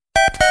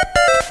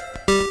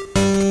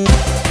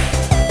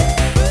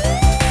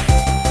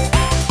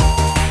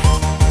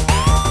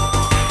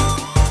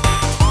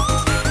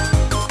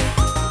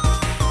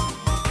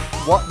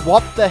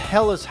What the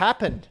hell has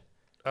happened?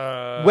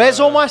 Where's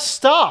all my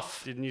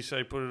stuff? Didn't you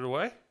say put it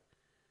away?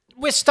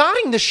 We're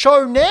starting the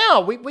show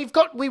now. We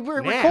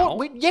Now?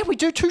 record. We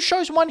do 2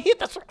 shows in one hit.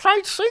 That's a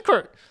trade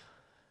secret.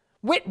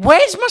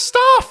 Where's my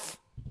stuff?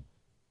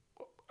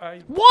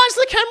 Why is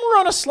the camera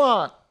on a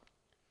slant?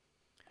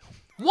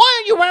 Why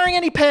aren't you wearing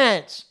any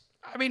pants?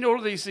 I mean, all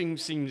of these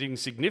things seemed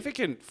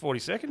insignificant 40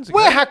 seconds ago.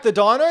 We're Hack the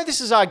Dino.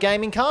 This is our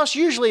gaming cast.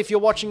 Usually, if you're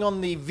watching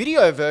on the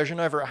video version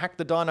over at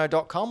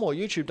hackthedino.com or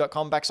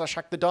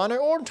youtube.com/hackthedino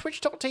or on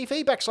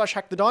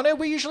twitch.tv/hackthedino,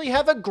 we usually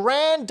have a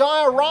grand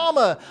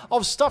diorama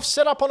of stuff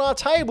set up on our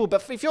table.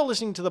 But if you're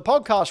listening to the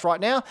podcast right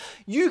now,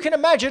 you can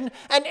imagine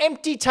an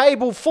empty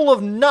table full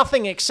of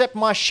nothing except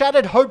my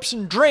shattered hopes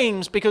and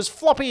dreams because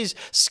Floppy's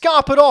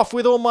scarpered off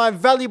with all my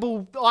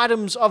valuable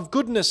items of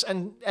goodness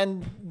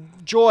and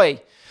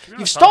joy.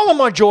 You've stolen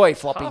my joy,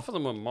 Floppy. Half of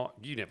them are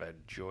you never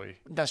had joy.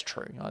 That's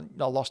true. I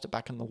lost it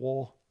back in the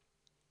war.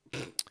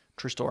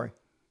 True story.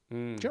 Do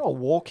you know a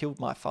war killed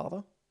my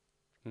father?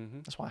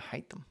 That's why I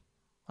hate them.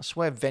 I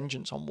swear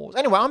vengeance on wars.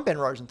 Anyway, I'm Ben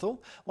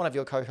Rosenthal, one of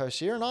your co-hosts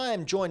here, and I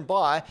am joined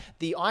by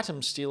the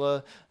item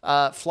stealer,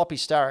 Floppy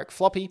Starrick.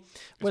 Floppy,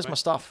 where's my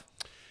stuff?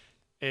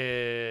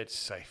 It's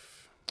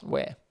safe.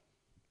 Where?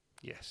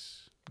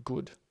 Yes.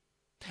 Good.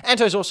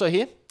 Anto's also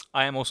here.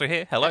 I am also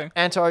here. Hello.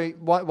 Anto,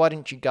 why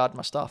didn't you guard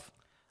my stuff?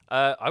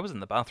 I was in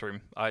the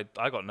bathroom. I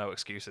got no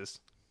excuses.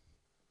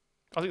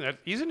 I think that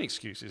is an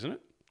excuse, isn't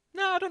it?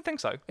 No, I don't think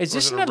so. Is Or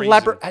this is an it a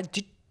elaborate...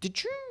 reason? Did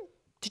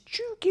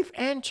you give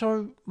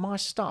Anto my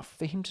stuff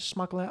for him to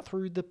smuggle out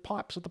through the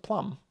pipes of the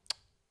plum?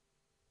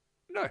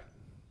 No.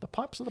 The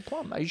pipes of the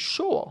plum? Are you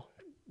sure?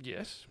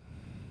 Yes.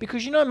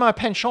 Because you know my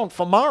penchant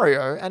for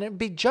Mario, and it'd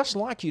be just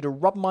like you to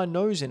rub my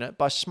nose in it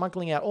by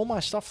smuggling out all my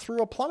stuff through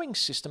a plumbing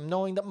system,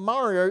 knowing that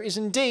Mario is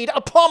indeed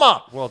a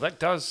plumber. Well, that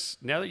does,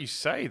 now that you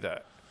say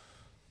that,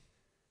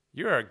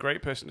 you're a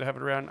great person to have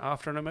it around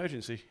after an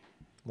emergency.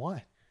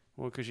 Why?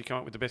 Well, because you come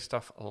up with the best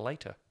stuff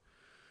later.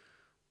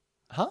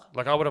 Huh?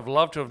 Like, I would have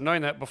loved to have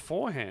known that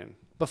beforehand.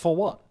 Before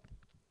what?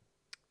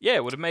 Yeah,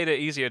 it would have made it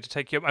easier to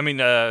take your...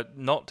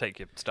 not take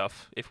your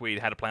stuff if we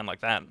had a plan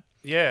like that.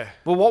 Yeah.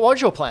 Well, what was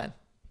your plan?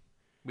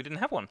 We didn't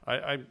have one.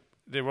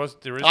 There is.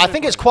 I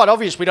think it's quite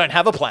obvious we don't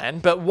have a plan,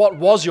 but what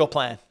was your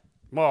plan?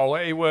 Well,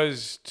 it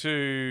was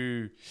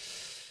to...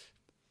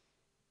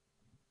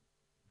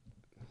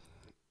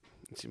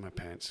 It's in my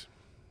pants.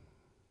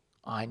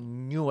 I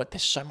knew it.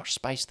 There's so much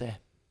space there.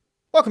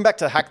 Welcome back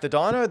to Hack the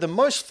Dino, the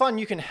most fun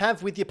you can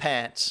have with your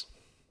pants.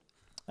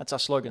 That's our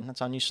slogan.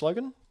 That's our new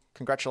slogan.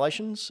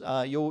 Congratulations.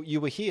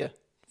 You were here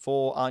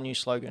for our new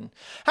slogan.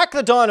 Hack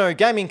the Dino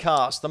Gaming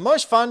Cast, the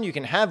most fun you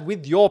can have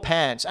with your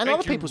pants and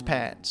other people's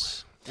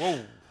pants.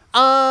 Whoa.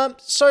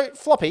 So,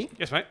 Floppy.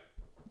 Yes, mate.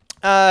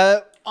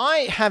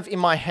 I have in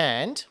my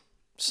hand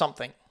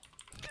something.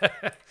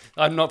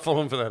 I'm not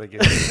falling for that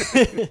again.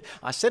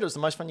 I said it was the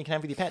most fun you can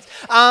have with your pants.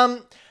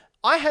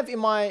 I have in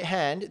my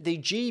hand the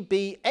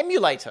GB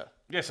emulator.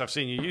 Yes, I've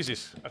seen you use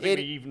this. I think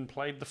we even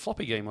played the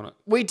floppy game on it.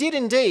 We did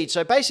indeed.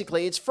 So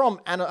basically, it's from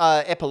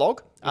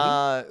Epilogue,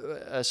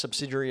 a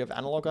subsidiary of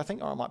Analog, I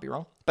think, or I might be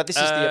wrong. But this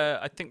is the...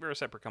 I think we're a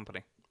separate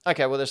company.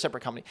 Okay, well, they're a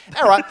separate company.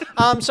 All right,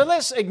 so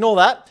let's ignore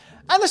that.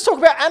 And let's talk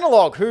about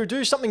Analog, who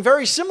do something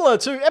very similar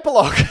to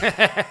Epilogue.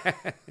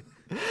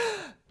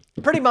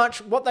 Pretty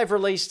much what they've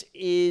released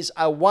is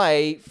a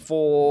way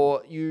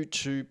for you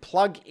to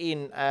plug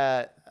in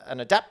an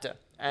adapter.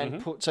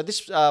 And so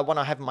this one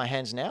I have in my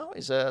hands now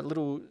is a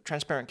little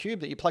transparent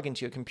cube that you plug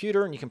into your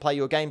computer, and you can play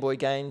your Game Boy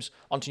games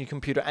onto your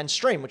computer and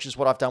stream, which is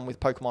what I've done with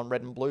Pokemon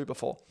Red and Blue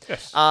before.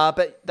 Yes.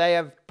 But they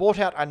have brought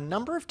out a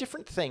number of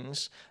different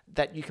things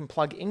that you can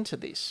plug into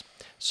this.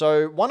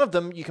 So one of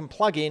them you can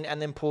plug in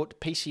and then put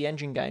PC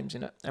Engine games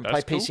in it and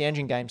play cool. PC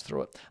Engine games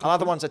through it.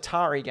 Another one's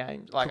Atari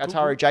games, like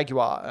Atari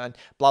Jaguar and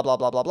blah, blah,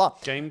 blah, blah, blah.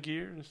 Game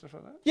Gear and stuff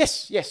like that?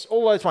 Yes,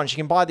 all those ones. You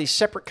can buy these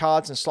separate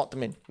cards and slot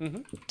them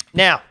in.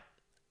 Now,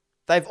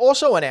 they've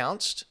also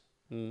announced,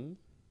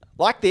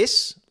 like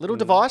this, little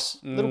device,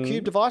 little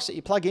cube device that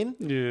you plug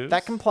in,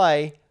 that can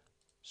play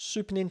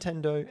Super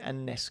Nintendo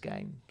and NES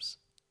games.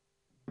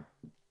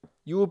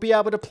 You will be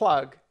able to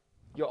plug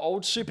your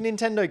old Super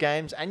Nintendo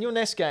games and your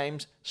NES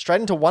games straight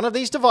into one of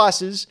these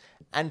devices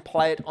and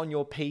play it on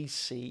your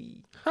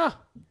PC. Huh.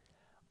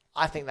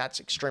 I think that's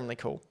extremely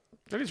cool.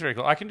 That is very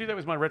cool. I can do that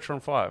with my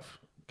Retron 5.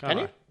 Can't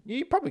I?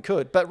 You probably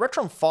could, but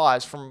Retron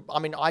 5's from,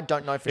 I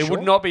don't know for sure. It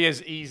would not be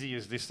as easy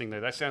as this thing, though.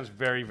 That sounds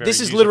very, very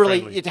This is literally,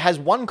 user-friendly. it has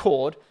one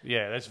cord.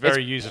 Yeah, that's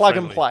very It's user-friendly.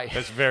 plug and play.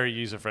 That's very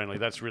user-friendly.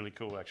 That's really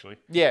cool, actually.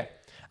 Yeah.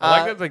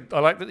 I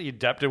like that the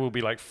adapter will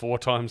be like 4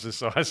 times the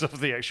size of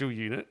the actual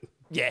unit.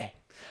 Yeah.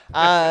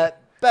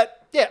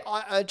 But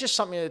yeah, just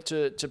something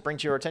to bring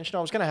to your attention.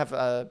 I was going to have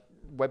a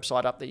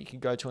website up that you could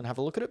go to and have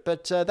a look at it,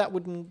 but that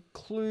would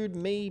include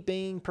me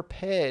being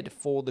prepared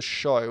for the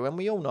show, and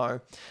we all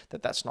know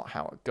that that's not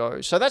how it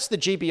goes. So that's the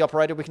GB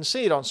operator. We can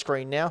see it on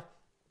screen now.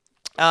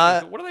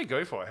 What do they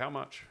go for? How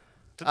much?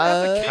 Did they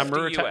have the Uh,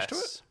 camera 50 attached to it?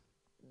 US.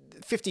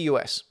 50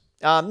 US.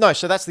 No,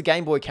 so that's the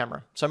Game Boy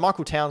camera. So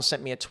Michael Towns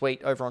sent me a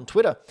tweet over on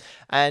Twitter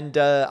and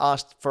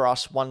asked for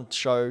us one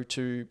show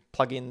to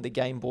plug in the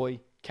Game Boy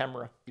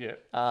camera Yeah.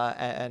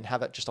 and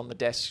have it just on the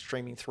desk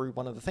streaming through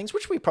one of the things,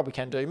 which we probably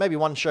can do. Maybe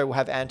one show we'll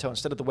have Anto,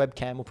 instead of the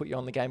webcam, we'll put you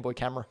on the Game Boy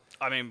camera.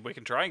 I mean, we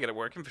can try and get it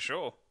working for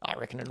sure. I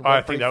reckon it'll I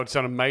work think that would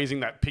sound amazing.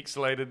 That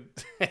pixelated.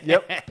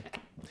 Yep.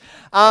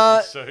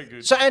 So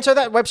good. So Anto,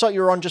 that website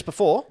you were on just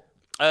before,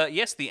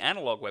 Yes, the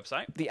analog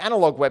website. the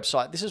analog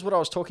website, this is what I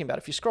was talking about.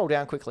 If you scroll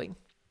down quickly,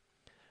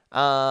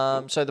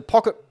 so the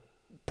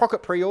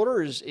Pocket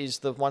pre-order is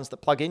the ones that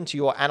plug into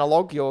your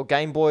analog, your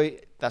Game Boy.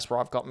 That's where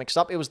I've got mixed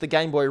up. It was the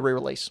Game Boy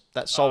re-release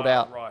that sold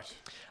out. Right.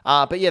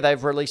 But yeah, they're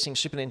releasing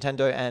Super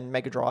Nintendo and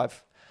Mega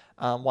Drive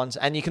ones.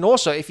 And you can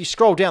also, if you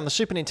scroll down the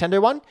Super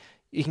Nintendo one,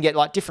 you can get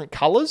like different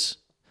colors.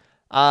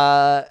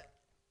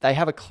 They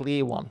have a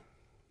clear one,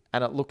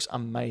 and it looks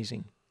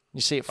amazing.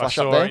 You see it I flash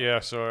up saw there? it. Yeah, I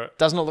saw it.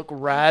 Doesn't it look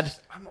rad?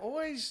 I'm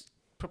always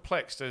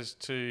perplexed as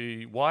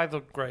to why the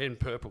grey and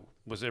purple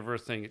was ever a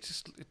thing.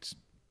 It's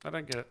I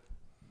don't get it.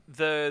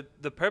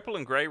 The purple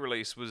and grey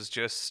release was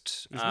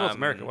just It was North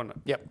America, wasn't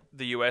it? Yep.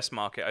 the US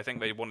market. I think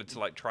they wanted to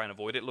like try and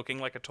avoid it looking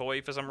like a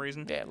toy for some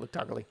reason. Yeah, it looked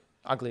ugly.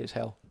 Ugly as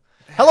hell.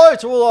 Hello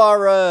to all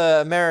our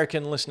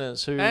American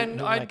listeners who And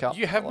make up.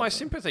 you have a lot my of it.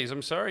 sympathies.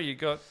 I'm sorry you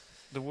got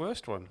the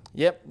worst one.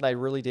 Yep, they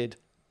really did.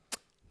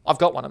 I've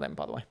got one of them,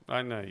 by the way.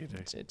 I know you do.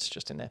 It's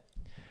just in there.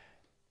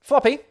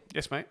 Floppy,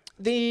 Yes, mate.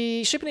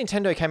 the Super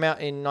Nintendo came out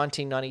in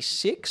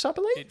 1996, I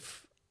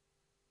believe.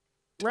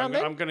 Around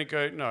then? I'm going to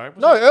go. No, it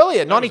No, wasn't-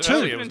 earlier, no, it was 92.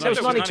 earlier, It wasn't was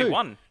Nintendo 92.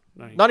 91.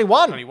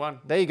 91. 91.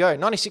 There you go.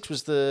 96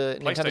 was the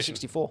Nintendo PlayStation.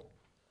 64.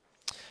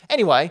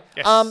 Anyway,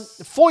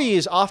 Yes. 4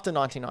 years after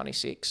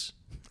 1996,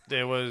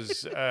 There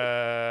was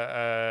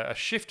a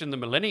shift in the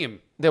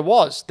millennium. there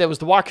was the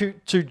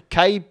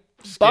Y2K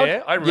bug.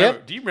 Yeah, I remember.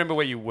 Yep. Do you remember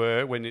where you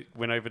were when it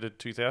went over to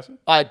 2000?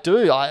 I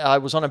do. I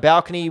was on a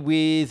balcony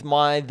with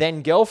my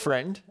then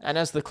girlfriend, and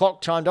as the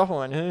clock chimed off, I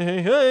went, hey,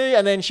 hey, hey,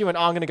 and then she went,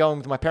 oh, I'm going to go in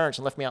with my parents,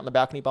 and left me out in the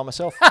balcony by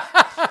myself.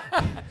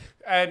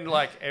 And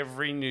like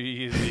every New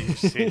Year's Eve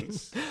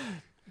since.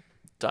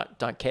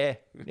 don't care.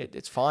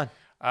 It's fine.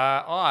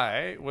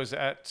 I was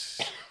at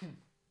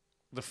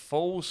the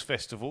Falls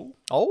Festival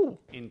Oh,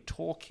 in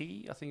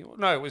Torquay, I think.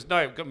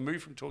 It got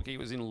moved from Torquay. It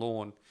was in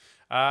Lorne.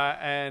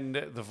 And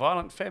the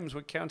Violent Femmes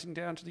were counting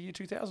down to the year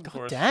 2000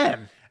 for us.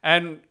 damn.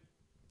 And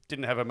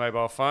didn't have a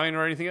mobile phone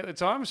or anything at the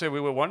time, so we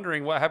were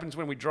wondering what happens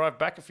when we drive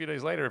back a few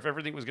days later, if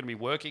everything was going to be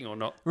working or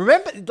not.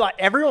 Remember, like,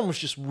 everyone was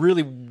just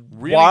really,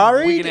 Really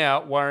worried. wigging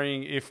out,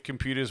 worrying if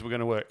computers were going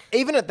to work.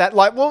 Even at that,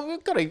 like, well,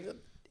 we've got to...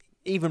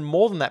 Even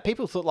more than that,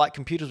 people thought like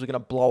computers were going to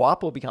blow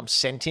up or become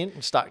sentient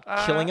and start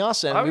killing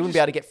us, and I we was wouldn't be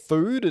able to get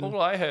food. And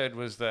All I heard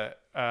was that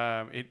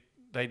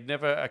they'd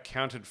never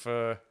accounted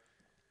for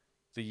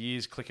the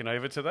years clicking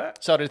over to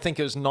that. so I did think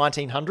it was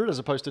 1900 as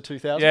opposed to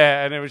 2000.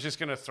 Yeah, and it was just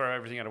going to throw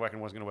everything out of whack and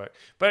wasn't going to work.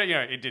 But,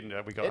 it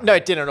didn't. We got No,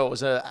 it didn't at all. It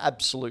was an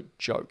absolute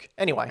joke.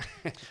 Anyway,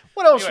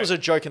 what else Anyway. was a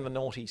joke in the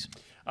noughties?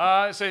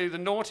 So the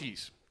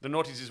noughties. The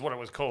noughties is what it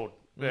was called.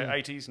 The Mm.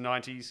 80s,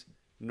 90s,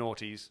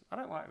 noughties. I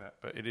don't like that,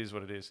 but it is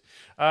what it is.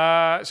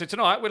 So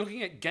tonight we're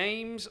looking at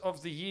games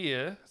of the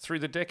year through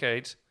the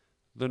decades,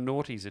 the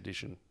noughties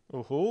edition.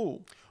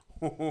 Ooh.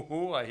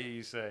 I hear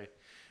you say.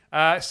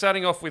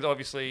 Starting off with,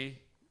 obviously,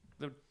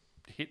 the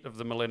hit of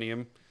the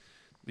millennium,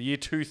 the year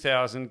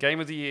 2000, game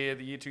of the year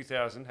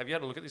 2000. Have you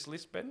had a look at this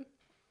list, Ben?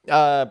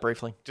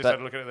 Briefly. Just But-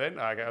 had a look at it then?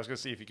 Okay, I was going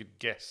to see if you could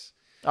guess.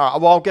 all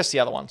right, well, I'll guess the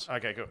other ones.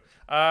 Okay, cool.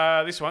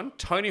 This one,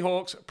 Tony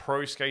Hawk's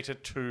Pro Skater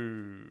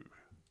 2,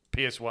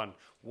 PS1.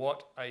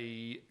 What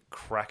a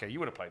cracker. You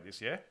would have played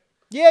this, yeah?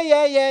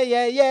 Yeah.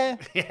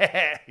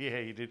 Yeah,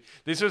 you did.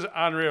 This was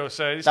unreal.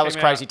 So this That was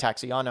came Crazy out-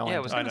 Taxi. I know. Yeah, I I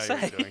was know. I going know to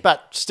what say. you're doing.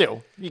 But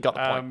still, you got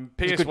the point.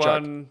 It was a good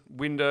joke. PS1,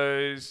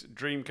 Windows,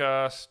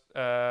 Dreamcast.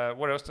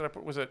 What else did I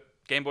put? Was it?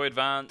 Game Boy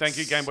Advance. Thank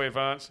you, Game Boy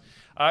Advance.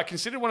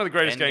 Considered one of the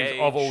greatest games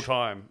of all N-Gage.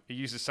 time. It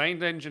used the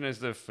same engine as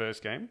the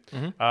first game,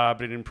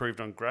 but it improved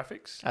on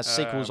graphics. As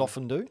sequels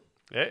often do.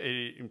 Yeah,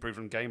 it improved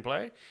on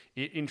gameplay.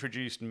 It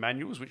introduced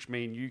manuals, which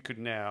mean you could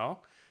now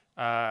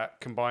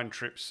combine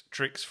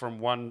tricks from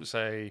one,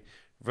 say,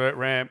 vert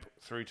ramp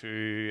through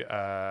to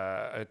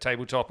a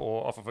tabletop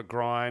or off of a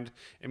grind.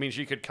 It means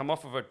you could come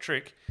off of a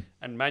trick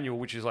and manual,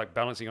 which is like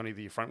balancing on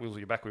either your front wheels or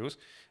your back wheels,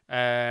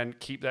 and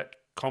keep that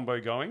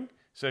combo going.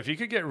 So if you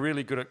could get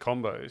really good at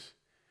combos,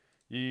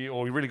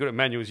 or really good at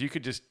manuals, you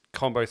could just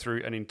combo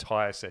through an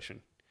entire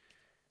session.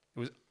 It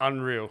was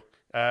unreal.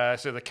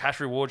 So the cash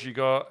rewards you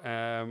got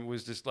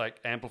was just like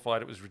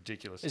amplified. It was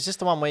ridiculous. Is this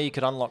the one where you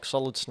could unlock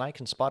Solid Snake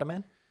and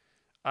Spider-Man?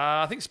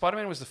 I think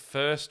Spider-Man was the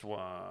first one.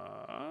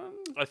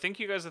 I think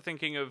you guys are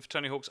thinking of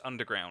Tony Hawk's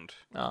Underground.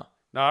 Oh.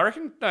 No, I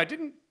reckon. No, it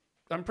didn't.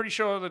 I'm pretty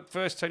sure that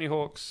first Tony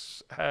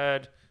Hawk's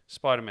had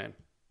Spider-Man.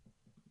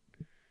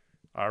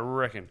 I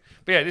reckon.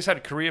 But yeah, this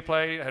had career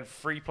play, it had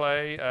free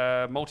play,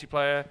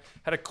 multiplayer,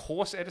 had a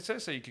course editor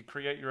so you could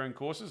create your own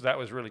courses. That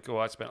was really cool.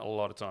 I spent a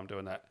lot of time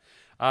doing that.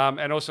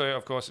 And also,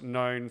 of course,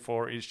 known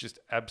for its just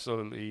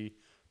absolutely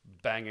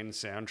banging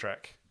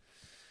soundtrack.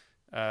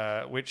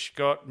 which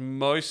got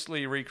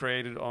mostly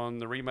recreated on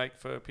the remake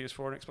for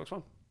PS4 and Xbox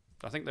One.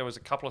 I think there was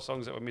a couple of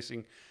songs that were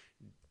missing,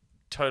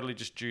 totally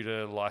just due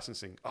to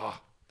licensing.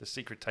 The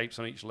secret tapes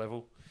on each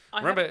level.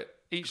 Remember,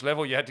 each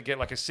level you had to get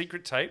like a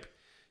secret tape.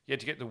 You had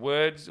to get the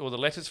words or the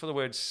letters for the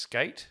word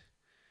skate.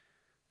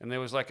 And there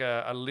was like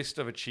a list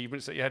of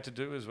achievements that you had to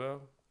do as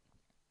well.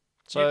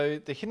 So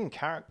the hidden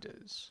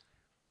characters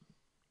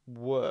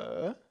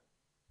were...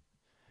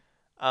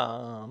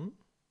 can't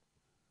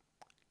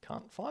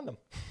find them.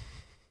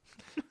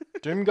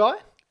 Doom Guy?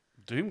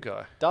 Doom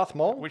Guy? Darth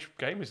Maul? Which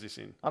game is this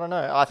in? I don't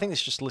know. I think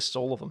this just lists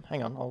all of them.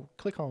 Hang on, I'll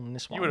click on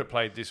this one. You would have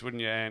played this,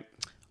 wouldn't you, Ant?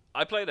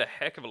 I played a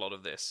heck of a lot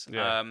of this.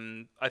 Yeah.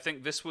 I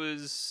think this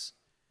was...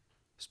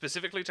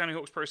 Specifically, Tony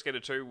Hawk's Pro Skater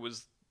 2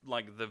 was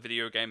like the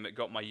video game that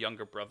got my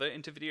younger brother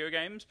into video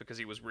games because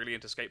he was really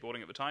into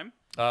skateboarding at the time.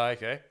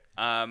 Okay.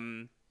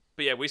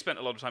 But yeah, we spent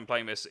a lot of time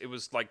playing this. It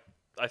was like,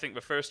 I think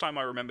the first time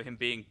I remember him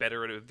being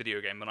better at a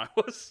video game than I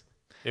was.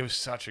 It was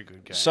such a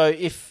good game. So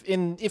if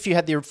you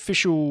had the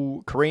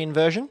official Korean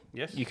version,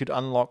 Yes. you could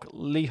unlock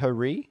Lee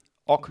Ho-ri,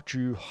 Ok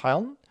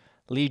Ju-hyun,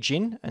 Lee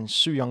Jin, and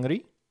Soo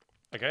Young-ri,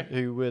 Okay.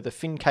 who were the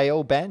Fin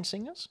KL band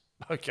singers.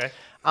 Okay.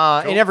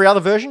 In every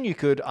other version, you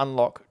could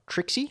unlock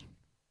Trixie,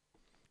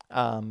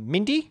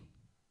 Mindy,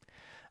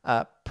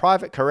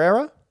 Private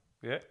Carrera,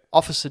 Yeah.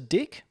 Officer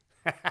Dick,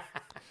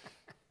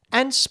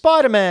 and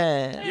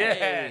Spider-Man. Yeah.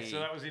 Hey. So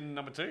that was in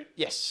number 2?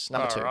 Yes,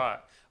 number 2. All right.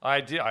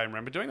 I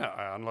remember doing that.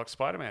 I unlocked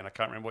Spider-Man. I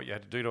can't remember what you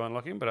had to do to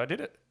unlock him, but I did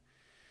it.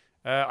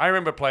 I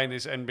remember playing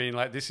this and being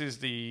like, this is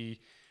the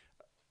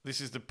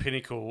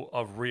pinnacle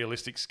of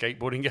realistic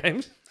skateboarding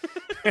games.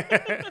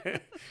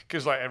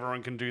 Because like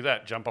everyone can do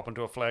that, jump up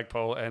onto a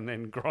flagpole and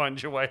then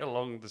grind your way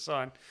along the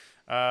sign.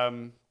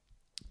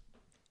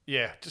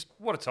 Yeah, just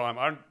what a time.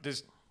 I'm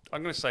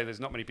going to say there's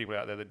not many people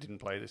out there that didn't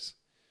play this.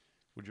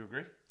 Would you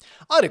agree?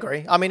 I'd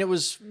agree. I mean, it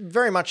was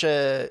very much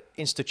a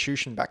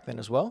institution back then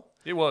as well.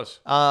 It was.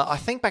 I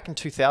think back in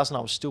 2000, I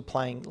was still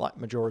playing like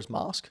Majora's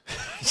Mask.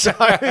 So,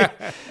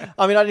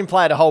 I mean, I didn't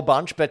play it a whole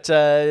bunch, but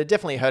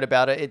definitely heard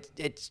about it.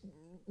 It's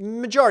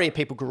majority of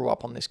people grew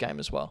up on this game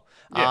as well.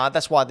 Yeah.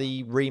 That's why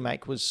the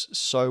remake was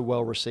so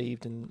well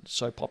received and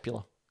so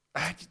popular.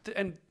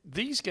 And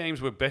these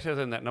games were better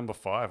than that number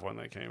 5 when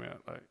they came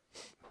out. Like,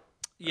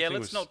 Yeah, think it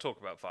let's was- not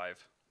talk about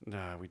 5.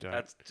 no, we don't.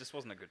 That just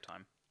wasn't a good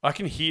time. I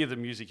can hear the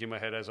music in my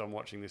head as I'm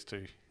watching this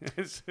too.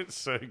 It's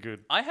so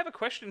good. I have a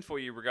question for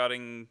you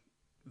regarding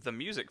the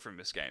music from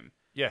this game.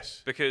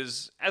 Yes.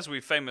 Because, as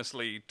we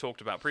famously talked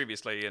about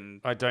previously,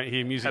 and I don't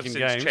hear music have in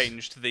since games.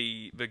 changed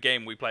the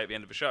game we play at the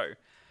end of the show,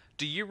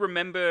 do you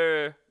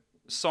remember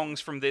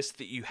songs from this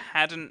that you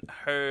hadn't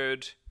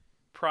heard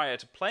prior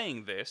to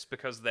playing this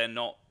because they're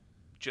not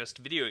just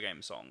video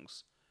game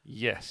songs?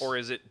 Yes. Or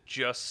is it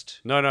just...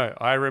 No.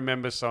 I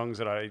remember songs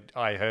that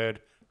I heard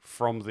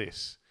from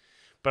this.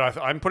 But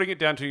I'm putting it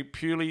down to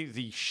purely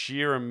the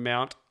sheer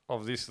amount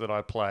of this that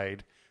I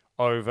played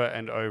over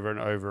and over and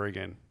over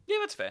again. Yeah,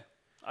 that's fair.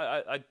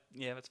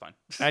 Yeah, that's fine.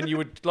 And you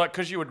would, like,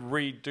 because you would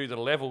redo the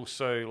level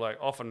so, like,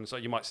 often, so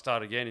you might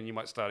start again and you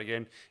might start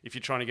again. If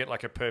you're trying to get,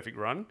 like, a perfect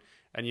run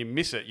and you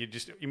miss it, you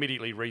just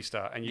immediately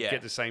restart and you Yeah.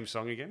 get the same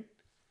song again.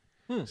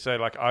 So,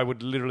 like, I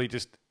would literally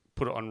just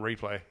put it on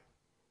replay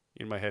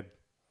in my head.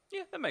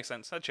 Yeah, that makes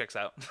sense. That checks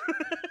out.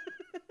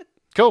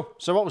 Cool.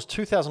 So what was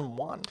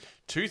 2001?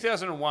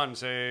 2001,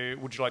 so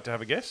would you like to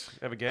have a guess?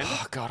 Have a gander?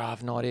 Oh, God, I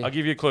have no idea. I'll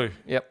give you a clue.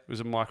 Yep. It was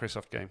a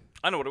Microsoft game.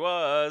 I know what it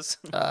was.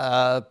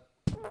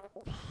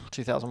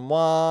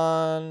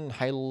 2001,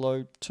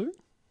 Halo 2?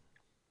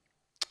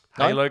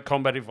 No? Halo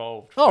Combat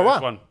Evolved. Oh, First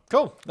right. one.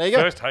 Cool. There you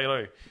go. First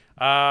Halo.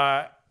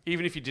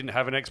 Even if you didn't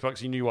have an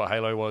Xbox, you knew what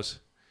Halo was.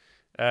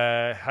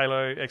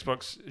 Halo,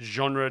 Xbox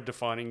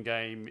genre-defining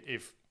game,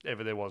 if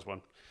ever there was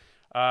one.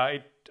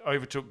 It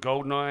overtook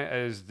GoldenEye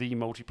as the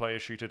multiplayer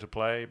shooter to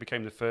play. It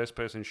became the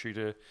first-person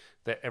shooter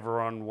that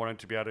everyone wanted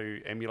to be able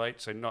to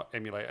emulate. So not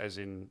emulate as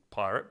in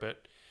pirate,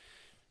 but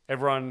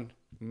everyone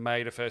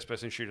made a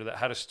first-person shooter that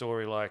had a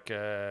story like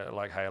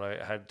Halo.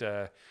 It had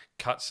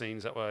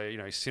cutscenes that were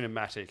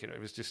cinematic, and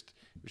it was just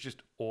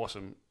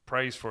awesome.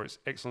 Praised for its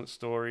excellent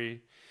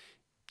story,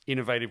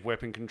 innovative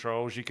weapon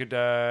controls. You could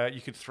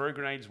throw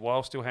grenades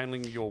while still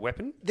handling your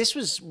weapon. This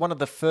was one of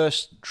the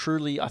first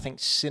truly, I think,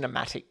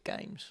 cinematic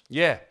games.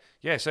 Yeah.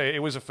 So it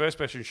was a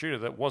first-person shooter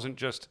that wasn't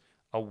just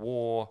a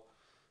war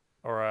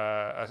or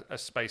a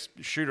space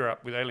shooter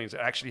up with aliens. It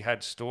actually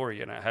had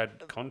story and it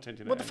had content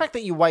in it. Well, the fact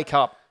that you wake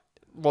up,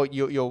 well,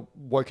 you're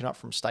woken up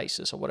from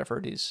stasis or whatever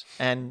it is,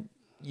 and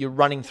you're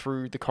running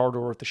through the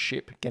corridor of the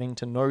ship, getting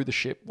to know the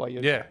ship while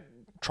you're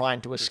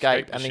trying to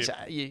escape, the and ship.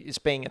 it's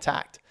being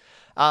attacked.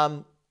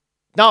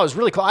 No, it was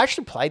really cool. I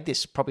actually played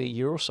this probably a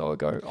year or so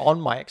ago on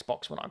my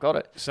Xbox when I got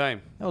it.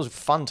 Same. That was a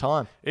fun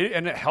time.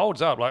 And it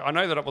holds up. Like I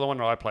know that the one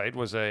that I played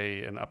was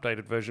an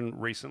updated version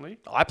recently.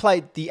 I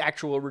played the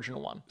actual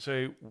original one.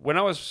 So when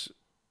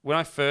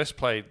I first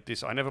played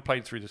this, I never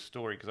played through the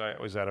story because I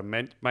was at a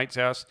mate's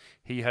house.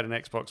 He had an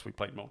Xbox. We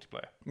played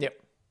multiplayer. Yep.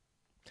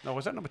 No,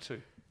 was that number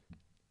 2?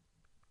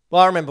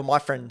 Well, I remember my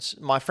friend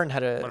had Might have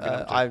been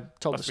number two. I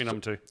told Must this, be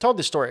number two. told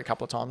this story a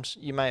couple of times.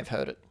 You may have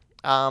heard it.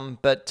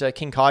 But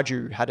King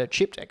Kaiju had a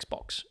chipped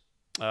Xbox.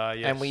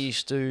 Yes. And we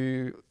used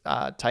to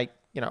take,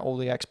 all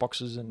the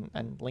Xboxes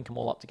and link them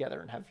all up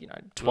together and have,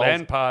 12...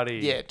 LAN party.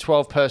 Yeah,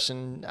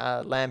 12-person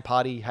LAN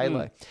party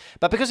Halo.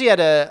 But because he had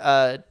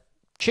a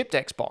chipped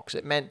Xbox,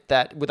 it meant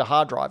that with a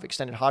hard drive,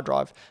 extended hard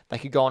drive, they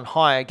could go on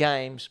higher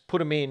games, put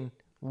them in,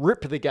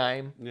 rip the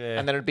game,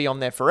 and then it'd be on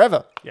there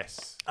forever.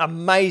 Yes.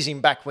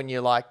 Amazing back when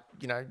you're like,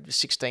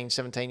 16,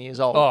 17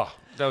 years old. Oh,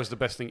 that was the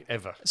best thing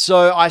ever.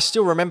 So I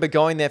still remember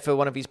going there for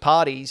one of his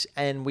parties,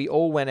 and we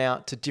all went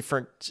out to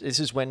different... This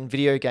is when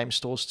video game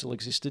stores still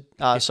existed.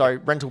 Sorry,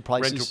 rental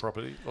places.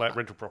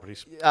 Rental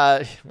properties.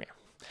 Yeah.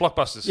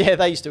 Blockbusters. Yeah,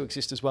 they used to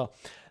exist as well.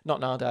 Not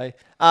nowadays.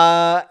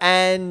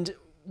 And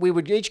we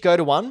would each go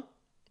to one,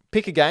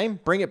 pick a game,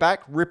 bring it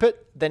back, rip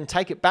it, then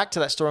take it back to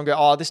that store and go,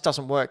 oh, this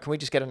doesn't work. Can we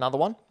just get another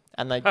one?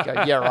 And they'd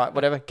go, yeah, right,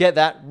 whatever. Get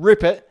that,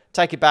 rip it,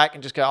 take it back,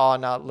 and just go, oh,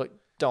 no, look,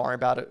 don't worry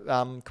about it.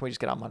 Can we just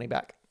get our money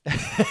back?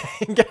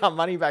 Get our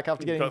money back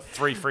after getting... Got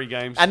 3 free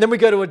games. And then we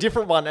go to a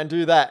different one and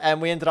do that.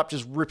 And we ended up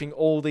just ripping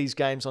all these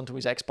games onto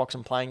his Xbox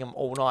and playing them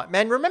all night.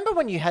 Man, remember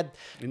when you had...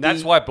 And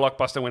that's why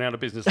Blockbuster went out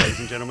of business, ladies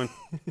and gentlemen.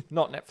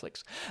 Not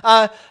Netflix.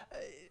 I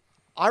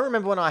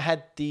remember when I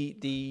had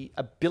the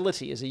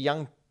ability as a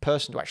young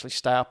person to actually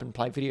stay up and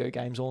play video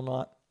games all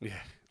night. Yeah.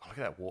 Oh, look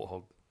at that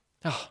warthog.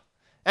 Oh.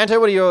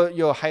 Anto, what are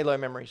your Halo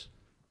memories?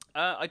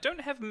 I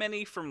don't have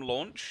many from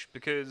launch,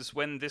 because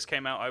when this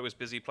came out, I was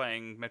busy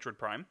playing Metroid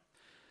Prime.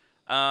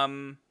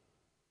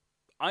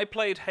 I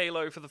played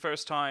Halo for the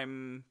first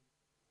time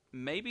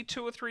maybe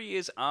 2 or 3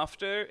 years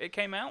after it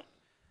came out.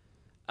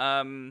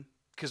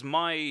 Because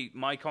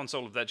my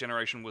console of that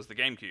generation was the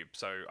GameCube,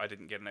 so I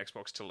didn't get an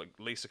Xbox till at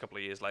least a couple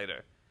of years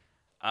later.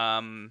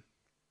 I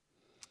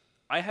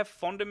have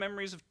fonder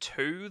memories of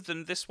 2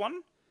 than this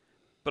one,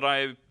 but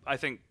I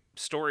think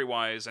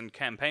story-wise and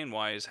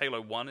campaign-wise, Halo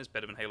 1 is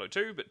better than Halo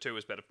 2, but 2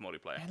 is better for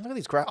multiplayer. Man, look at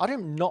these I do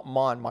not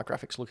mind my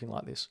graphics looking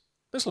like this.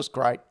 This looks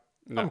great.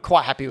 No. I'm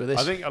quite happy with this.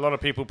 I think a lot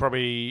of people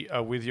probably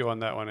are with you on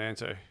that one,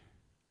 Anto.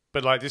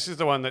 But this is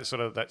the one that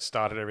that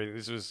started everything.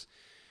 This was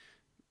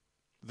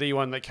the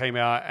one that came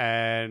out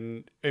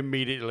and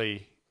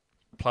immediately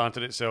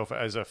planted itself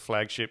as a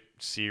flagship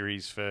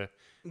series for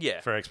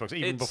Xbox,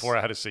 even before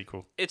it had a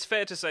sequel. It's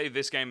fair to say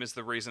this game is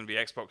the reason the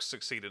Xbox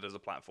succeeded as a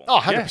platform. Oh,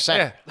 100%.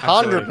 Yeah,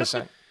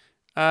 100%.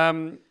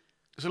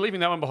 So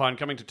leaving that one behind,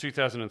 coming to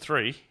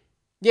 2003.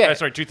 Yeah.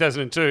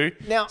 2002.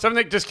 Now, something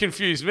that just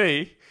confused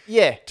me.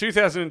 Yeah.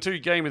 2002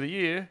 Game of the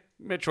Year,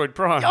 Metroid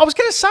Prime. I was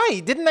going to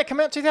say, didn't that come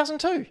out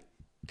 2002?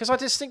 Because I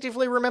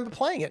distinctively remember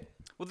playing it.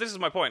 Well, this is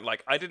my point.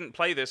 I didn't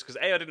play this because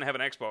I didn't have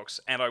an Xbox,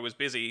 and I was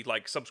busy,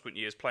 subsequent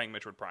years playing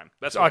Metroid Prime.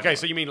 That's okay,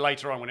 so you mean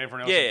later on when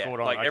everyone else had caught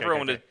on.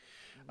 Everyone had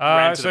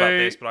ranted about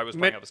this, but I was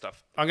playing other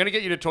stuff. I'm going to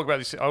get you to talk about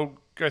this. I'll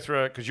go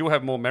through it, because you'll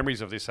have more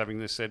memories of this, having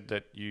this said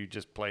that you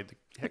just played the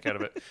heck out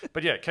of it.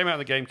 But yeah, it came out on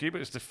the GameCube. It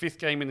was the 5th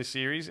game in the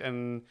series,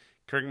 and...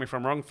 correct me if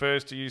I'm wrong,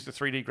 first to use the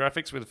 3D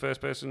graphics with a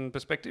first-person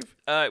perspective?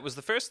 It was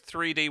the first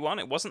 3D one.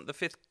 It wasn't the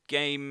 5th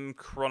game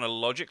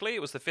chronologically.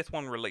 It was the 5th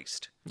one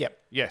released. Yep.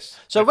 Yes.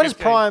 So where does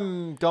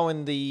Prime go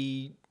in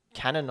the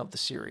canon of the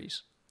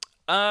series?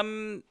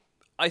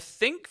 I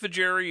think the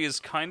jury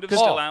is kind of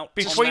still out.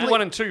 Between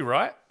 1 and 2,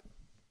 right?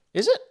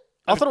 Is it?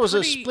 I thought it was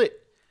a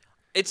split.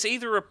 It's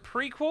either a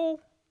prequel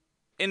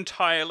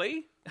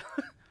entirely...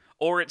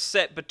 or it's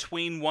set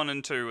between 1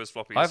 and 2, as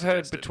Floppy I've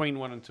heard suggested. between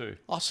 1 and 2.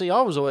 Oh, see,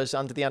 I was always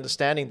under the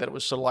understanding that it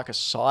was sort of like a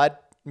side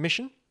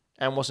mission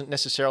and wasn't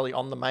necessarily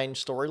on the main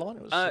storyline.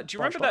 It was do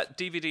you remember that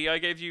DVD I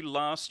gave you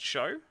last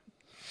show?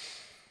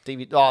 A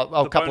the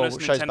couple bonus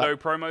of shows Nintendo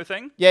back. promo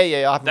thing? Yeah,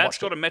 I haven't That's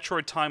watched got a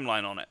Metroid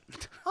timeline on it.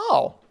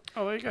 Oh,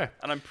 there you go.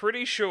 And I'm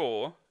pretty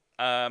sure...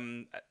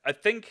 I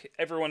think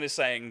everyone is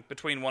saying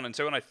between 1 and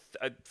 2, and I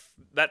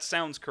that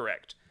sounds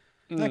correct.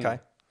 Okay.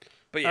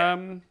 But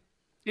yeah...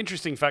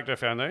 interesting fact I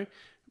found, though.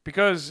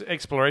 Because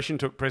exploration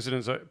took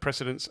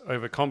precedence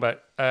over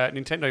combat,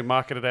 Nintendo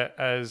marketed it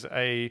as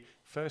a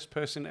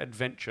first-person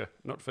adventure,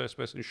 not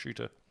first-person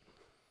shooter.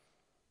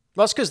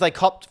 Well, it's because they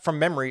copped from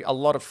memory a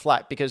lot of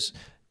flack because,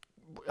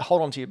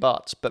 hold on to your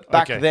butts, but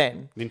back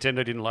then...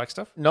 Nintendo didn't like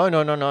stuff? No.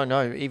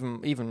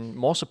 Even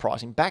more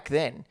surprising. Back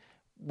then,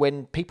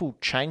 when people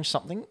changed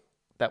something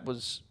that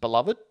was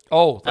beloved...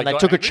 and they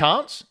took a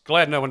chance.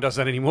 Glad no one does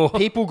that anymore.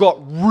 People got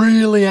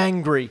really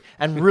angry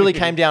and really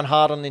came down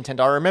hard on Nintendo.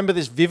 I remember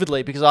this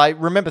vividly because I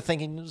remember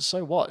thinking,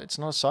 so what? It's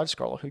not a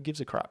side-scroller. Who gives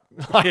a crap?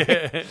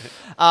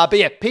 But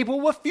yeah, people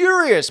were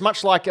furious,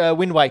 much like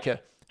Wind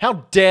Waker.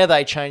 How dare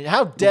they change?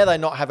 How dare they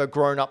not have a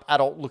grown-up,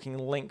 adult-looking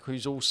Link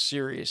who's all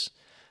serious?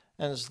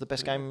 And it's the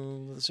best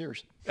game of the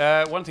series.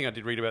 One thing I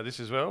did read about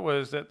this as well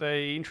was that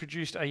they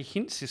introduced a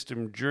hint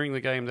system during the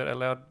game that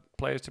allowed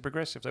players to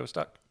progress if they were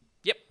stuck.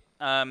 Yep.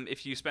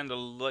 If you spend a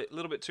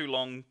little bit too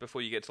long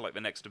before you get to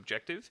the next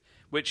objective,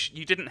 which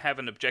you didn't have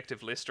an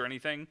objective list or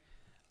anything,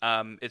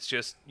 it's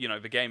just,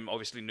 the game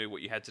obviously knew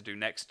what you had to do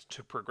next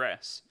to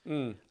progress.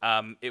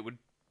 It would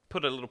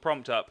put a little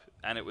prompt up,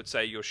 and it would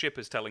say your ship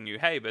is telling you,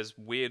 hey, there's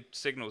weird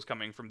signals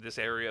coming from this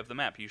area of the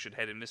map. You should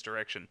head in this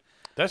direction.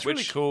 That's really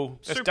Which- cool.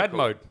 That's super dad cool.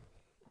 mode.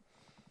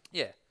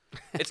 Yeah.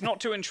 It's not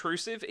too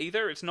intrusive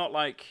either. It's not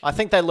like I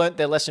think they learnt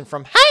their lesson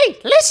from, hey,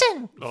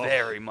 listen!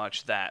 very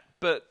much that.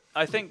 But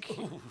I think,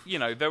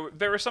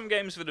 there are some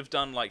games that have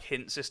done like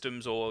hint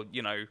systems or,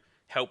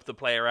 help the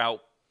player out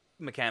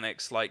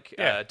mechanics like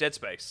Yeah. Dead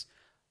Space.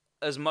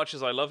 As much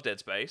as I love Dead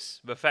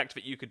Space, the fact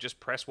that you could just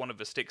press one of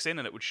the sticks in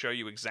and it would show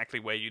you exactly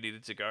where you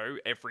needed to go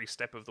every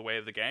step of the way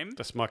of the game,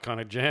 That's my kind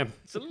of jam.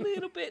 it's a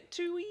little bit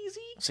too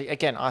easy. See,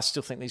 again, I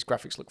still think these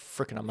graphics look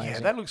freaking amazing. Yeah,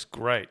 that looks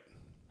great.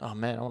 Oh,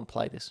 man, I want to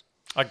play this.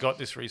 I got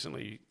this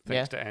recently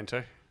thanks to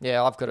Anto.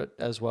 Yeah, I've got it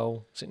as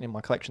well, sitting in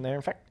my collection there.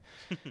 In fact,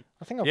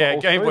 I think I've Yeah, got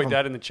all Game three Boy of them.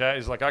 Dad in the chat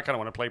is like, I kind of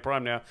want to play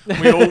Prime now.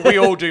 We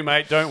all do,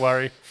 mate. Don't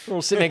worry. We're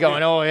all sitting there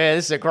going, oh, yeah,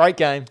 this is a great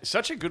game.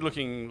 Such a good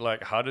looking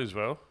like HUD as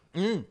well.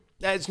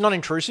 It's not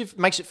intrusive.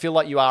 Makes it feel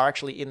like you are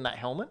actually in that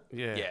helmet.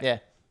 Yeah. Yeah. Yeah,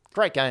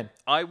 great game.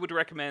 I would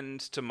recommend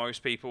to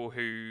most people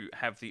who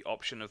have the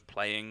option of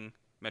playing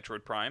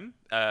Metroid Prime,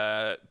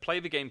 play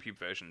the GameCube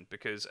version,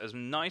 because as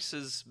nice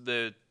as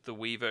the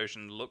Wii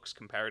version looks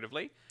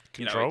comparatively,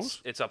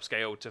 Controls? it's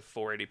upscaled to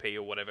 480p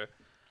or whatever.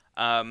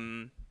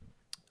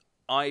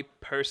 I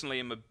personally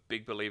am a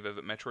big believer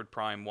that Metroid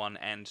Prime 1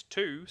 and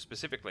 2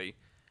 specifically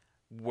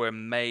were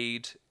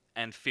made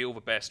and feel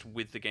the best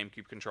with the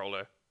GameCube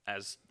controller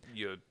as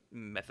your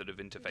method of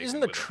interfacing Isn't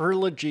the with it.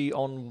 trilogy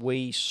on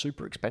Wii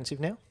super expensive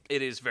now?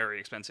 It is very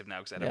expensive now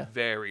because it had Yeah. a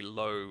very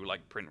low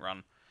print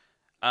run.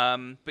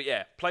 But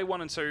yeah, play 1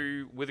 and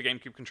 2 with a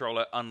GameCube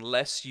controller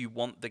unless you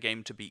want the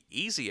game to be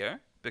easier,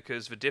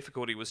 because the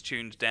difficulty was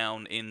tuned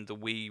down in the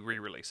Wii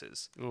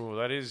re-releases. Oh,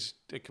 that is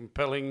a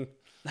compelling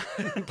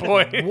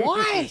point.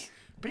 Why?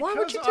 Because Why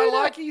would you do I that?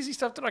 like easy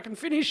stuff that I can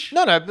finish.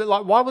 No, but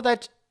like, why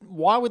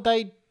would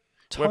they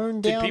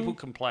tone Did down? people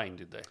complain,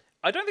 did they?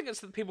 I don't think it's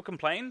that people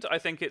complained. I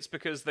think it's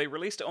because they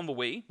released it on the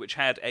Wii, which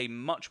had a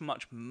much,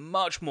 much,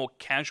 much more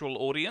casual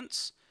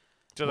audience.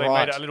 So they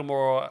Right. made it a little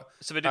more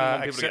So they didn't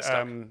want people to get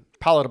stuck.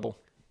 Palatable.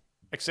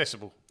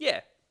 accessible.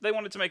 Yeah, they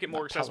wanted to make it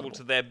more accessible palatable.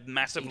 to their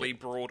massively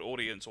broad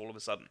audience all of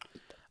a sudden.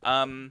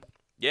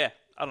 Yeah,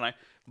 I don't know.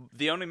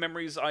 The only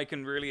memories I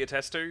can really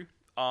attest to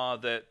are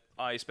that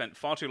I spent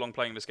far too long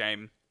playing this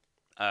game.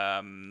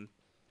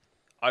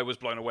 I was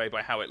blown away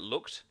by how it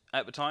looked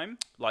at the time.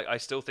 Like, I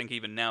still think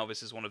even now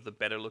this is one of the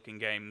better looking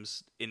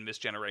games in this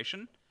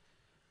generation.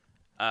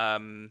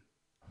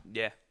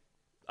 Yeah.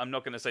 I'm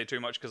not going to say too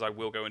much because I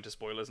will go into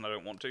spoilers and I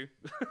don't want to.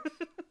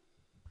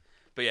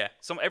 But yeah,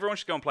 everyone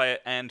should go and play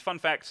it. And fun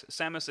fact,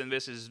 Samus in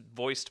this is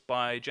voiced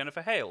by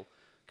Jennifer Hale,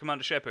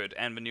 Commander Shepard,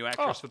 and the new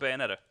actress for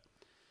Bayonetta.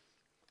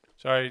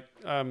 Sorry,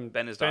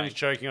 Ben is dying.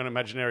 choking on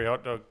imaginary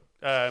hot dog.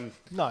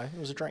 No, it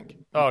was a drink.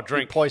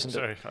 Drink. poisoned it.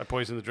 Sorry, I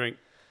poisoned the drink.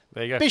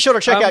 There you go. Be sure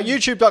to check out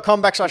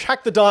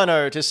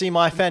youtube.com/hackthedino to see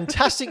my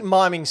fantastic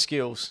miming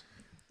skills.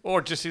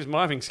 Or just his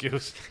miming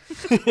skills.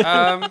 You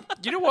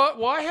know what?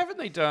 Why haven't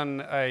they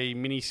done a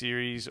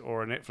mini-series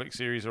or a Netflix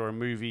series or a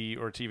movie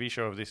or a TV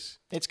show of this?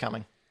 It's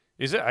coming.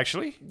 Is it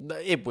actually?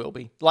 It will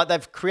be. Like,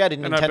 they've created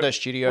No, Nintendo but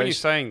Studios. When are you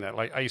saying that?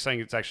 Like, are you saying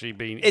it's actually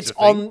been? It's a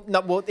thing? on.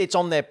 No, well, it's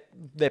on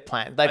their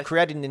plan. They've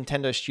created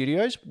Nintendo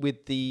Studios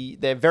with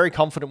they're very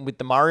confident with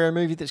the Mario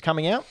movie that's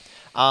coming out.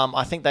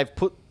 I think they've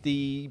put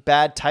the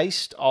bad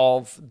taste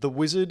of The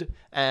Wizard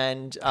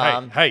and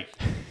Hey,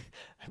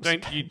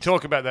 don't you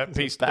talk about that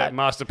piece, that bad.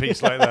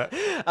 masterpiece like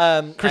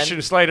that.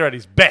 Christian Slater at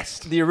his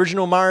best. the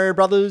original Mario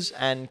Brothers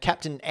and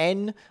Captain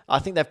N. I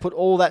think they've put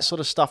all that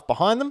sort of stuff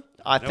behind them.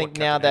 I think what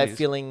now Captain they're N is.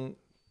 feeling.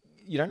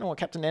 You don't know what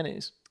Captain N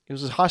is? He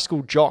was a high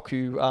school jock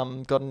who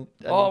got a Was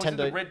it Nintendo.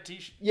 the red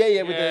t-shirt?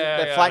 Yeah, with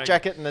the I flat know.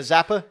 jacket and the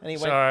zapper, and he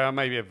went. Sorry, I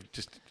maybe have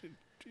just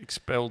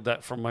expelled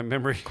that from my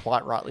memory.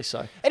 Quite rightly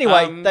so.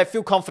 Anyway, they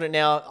feel confident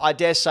now. I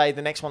dare say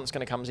the next one that's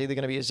going to come is either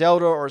going to be a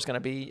Zelda or it's going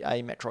to be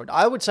a Metroid.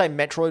 I would say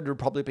Metroid would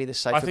probably be the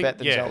safer bet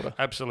than Zelda.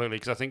 absolutely,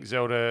 because I think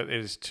Zelda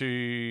is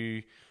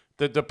too.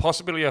 The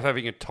possibility of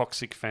having a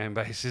toxic fan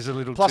base is a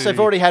little Plus, too... they've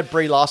already had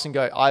Brie Larson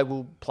go, I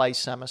will play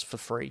Samus for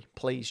free.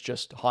 Please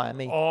just hire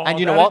me. Oh, and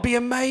you know that'd what? be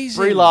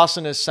amazing. Brie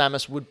Larson as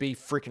Samus would be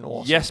freaking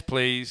awesome. Yes,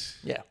 please.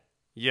 Yeah.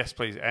 Yes,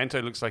 please. Anto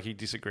looks like he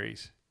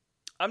disagrees.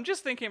 I'm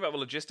just thinking about the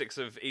logistics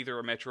of either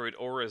a Metroid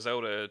or a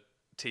Zelda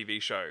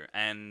TV show,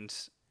 and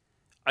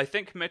I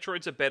think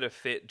Metroid's a better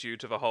fit due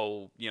to the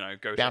whole,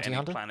 go Bounty to any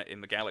hunter? planet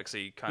in the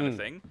galaxy kind of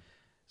thing.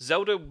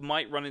 Zelda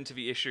might run into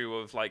the issue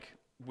of,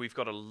 we've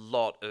got a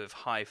lot of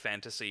high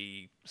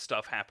fantasy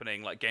stuff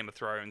happening, like Game of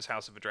Thrones,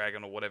 House of the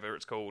Dragon, or whatever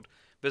it's called.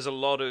 There's a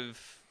lot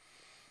of...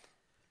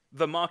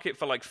 The market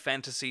for,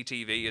 fantasy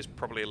TV is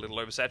probably a little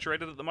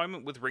oversaturated at the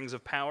moment with Rings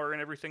of Power and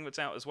everything that's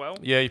out as well.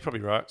 Yeah, you're probably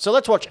right. So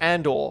let's watch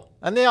Andor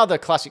and the other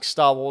classic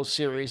Star Wars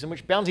series in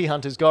which bounty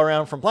hunters go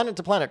around from planet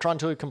to planet trying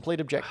to complete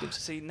objectives.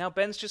 See, now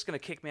Ben's just going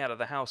to kick me out of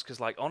the house because,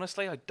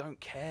 honestly, I don't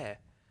care.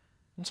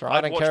 That's all right. I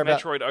I'd don't watch care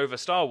about... Metroid over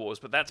Star Wars,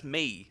 but that's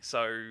me,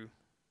 so...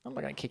 I'm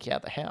not going to kick you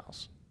out of the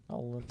house.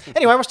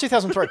 Anyway, what's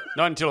 2003?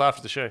 Not until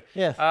after the show.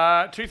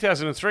 Yeah.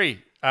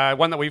 2003.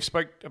 One that we've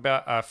spoke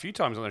about a few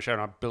times on the show,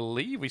 and I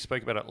believe we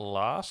spoke about it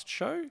last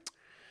show,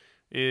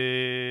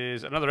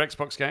 is another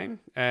Xbox game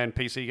and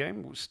PC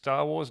game,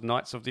 Star Wars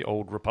Knights of the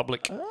Old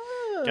Republic.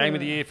 Game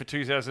of the year for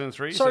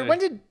 2003. Sorry, when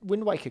did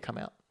Wind Waker come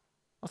out?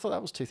 I thought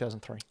that was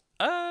 2003.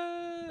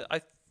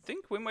 I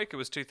think Wind Waker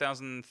was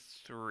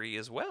 2003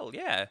 as well,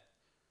 yeah.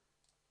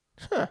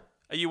 Huh.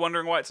 Are you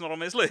wondering why it's not on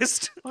this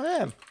list? I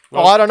am.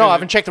 Well, I don't know. I 'cause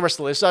haven't checked the rest of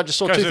the list. I just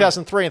saw 'cause of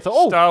 2003 and thought,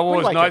 oh, Star Wind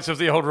Wars Waker. Knights of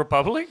the Old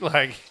Republic?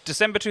 Like,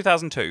 December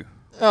 2002.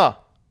 Oh.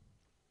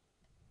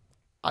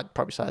 I'd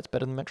probably say it's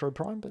better than Metroid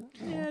Prime, but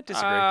Yeah,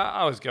 disagree.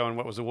 I was going,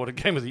 what was awarded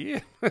Game of the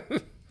Year?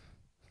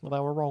 well, they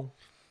were wrong.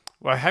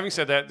 Well, having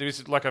said that, there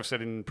is, like I've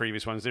said in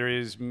previous ones, there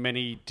is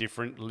many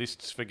different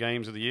lists for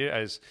Games of the Year,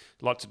 as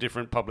lots of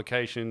different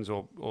publications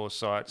or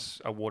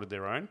sites awarded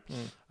their own.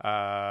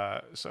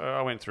 So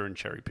I went through and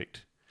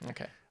cherry-picked.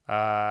 Okay.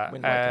 And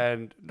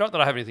Waker. not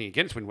that I have anything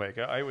against Wind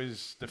Waker. It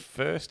was the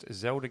first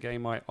Zelda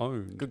game I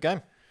owned. Good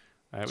game.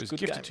 It was good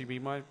gifted game. to me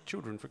by my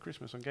children for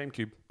Christmas on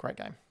GameCube. Great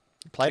game.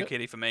 You Too played it?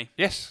 kiddie for me.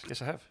 Yes,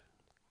 I have.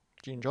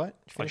 Did you enjoy it?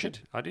 Did you finish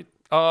it? I did.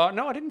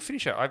 No, I didn't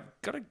finish it. I've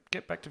got to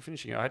get back to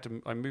finishing it.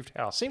 I moved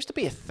house. Seems to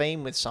be a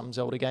theme with some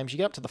Zelda games. You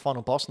get up to the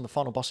final boss, and the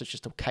final boss is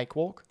just a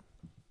cakewalk.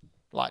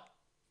 Like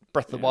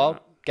Breath of the Wild.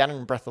 Ganon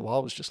and Breath of the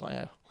Wild was just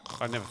like,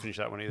 I never finished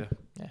that one either.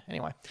 yeah,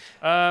 anyway.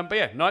 But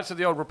yeah, Knights of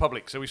the Old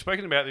Republic. So we've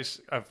spoken about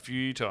this a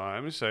few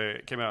times. So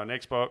it came out on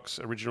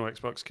Xbox, original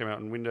Xbox, came out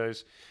on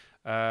Windows.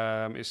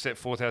 It's set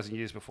 4,000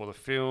 years before the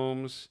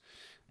films.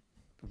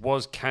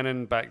 Was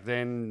canon back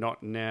then,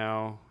 not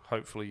now.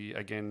 Hopefully,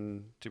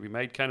 again, to be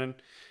made canon.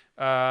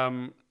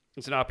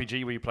 It's an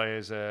RPG where you play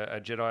as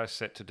a Jedi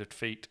set to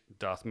defeat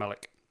Darth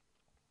Malak.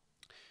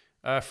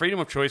 Freedom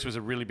of choice was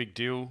a really big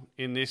deal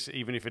in this,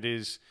 even if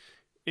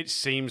it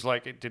seems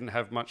like it didn't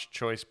have much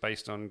choice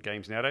based on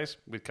games nowadays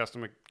with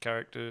custom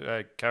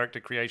character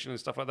creation and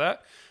stuff like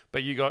that.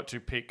 But you got to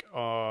pick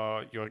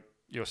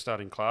your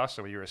starting class,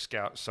 so you're a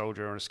scout,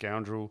 soldier, or a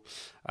scoundrel,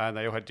 and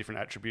they all had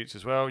different attributes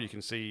as well. You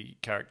can see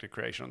character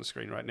creation on the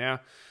screen right now.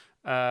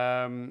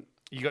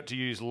 You got to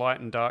use light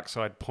and dark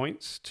side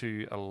points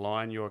to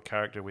align your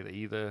character with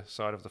either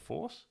side of the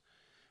Force.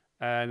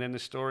 And then the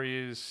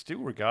story is still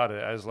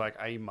regarded as like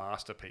a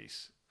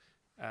masterpiece.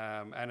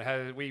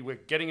 We were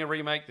getting a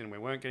remake, then we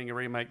weren't getting a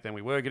remake, then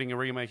we were getting a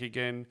remake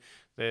again.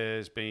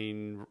 There's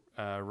been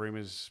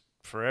rumours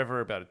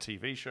forever about a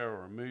TV show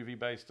or a movie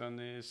based on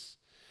this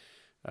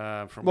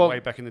from way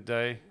back in the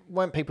day.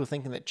 Weren't people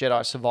thinking that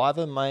Jedi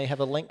Survivor may have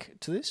a link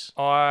to this?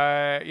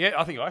 I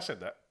think I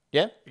said that.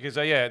 Yeah? Because,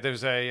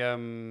 there's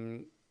a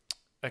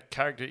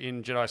character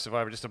in Jedi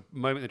Survivor, just a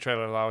moment in the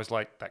trailer, I was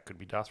like, that could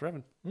be Darth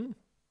Revan.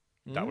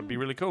 That would be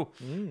really cool.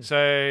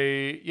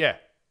 So, yeah,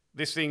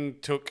 this thing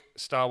took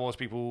Star Wars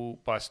people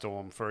by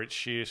storm for its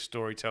sheer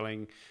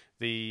storytelling,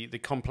 the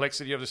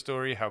complexity of the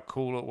story, how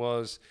cool it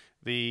was,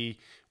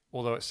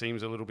 although it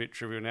seems a little bit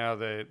trivial now,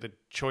 the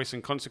choice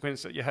and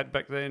consequence that you had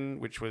back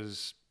then, which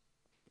was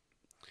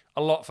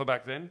a lot for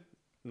back then,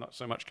 not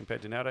so much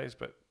compared to nowadays,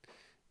 but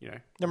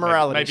the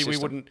morality maybe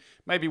system.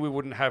 we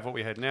wouldn't have what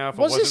we had now if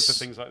Was it wasn't this for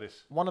things like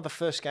this. One of the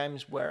first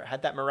games where it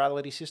had that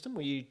morality system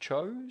where you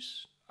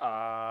chose?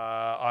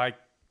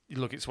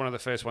 It's one of the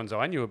first ones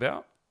I knew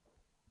about.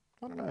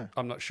 I don't know.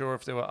 I'm not sure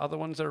if there were other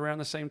ones that around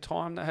the same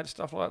time that had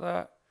stuff like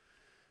that.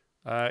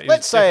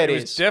 Let's say it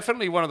was is.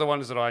 definitely one of the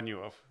ones that I knew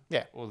of.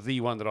 Yeah. Or the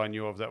one that I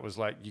knew of that was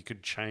like you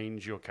could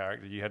change your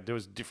character. There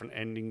was different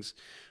endings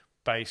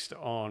based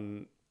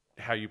on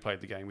how you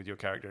played the game with your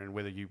character and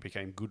whether you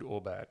became good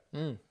or bad.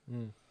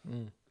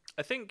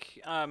 I think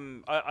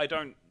I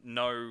don't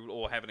know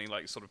or have any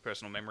like sort of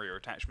personal memory or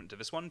attachment to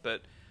this one,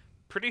 but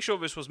pretty sure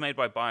this was made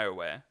by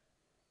BioWare,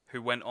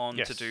 who went on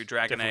Yes, to do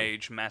Dragon definitely.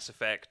 Age, Mass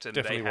Effect, and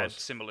Definitely they had was.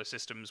 similar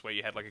systems where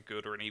you had like a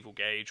good or an evil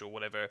gauge or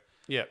whatever.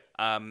 Yeah.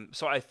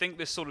 So I think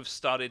this sort of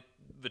started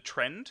the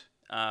trend.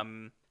 I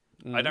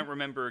don't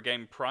remember a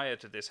game prior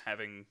to this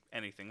having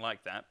anything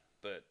like that,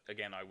 but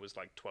again, I was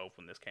like 12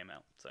 when this came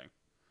out, so...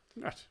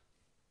 Right.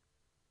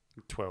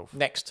 12.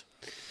 Next.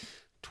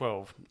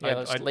 12. Yeah,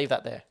 let's leave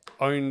that there.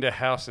 Owned a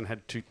house and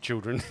had 2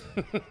 children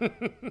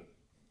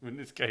when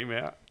this came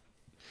out.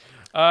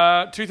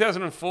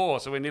 2004,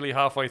 so we're nearly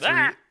halfway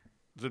through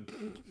the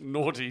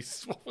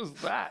noughties. What was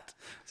that?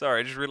 Sorry,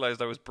 I just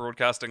realized I was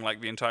broadcasting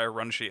like the entire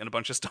run sheet and a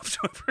bunch of stuff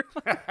to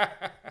everyone.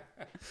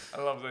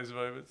 I love those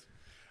moments.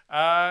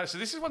 So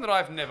this is one that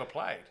I've never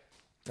played.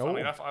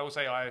 Funnily enough, I will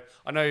say I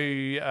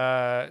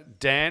know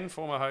Dan,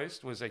 former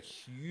host, was a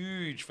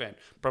huge fan.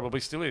 Probably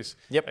still is.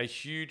 Yep. A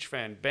huge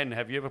fan. Ben,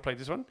 have you ever played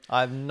this one?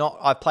 I've not.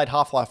 I've played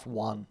Half-Life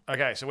 1.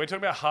 Okay, so we're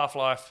talking about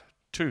Half-Life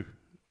 2.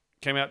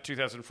 Came out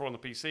 2004 on the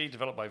PC,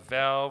 developed by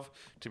Valve,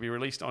 to be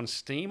released on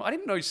Steam. I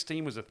didn't know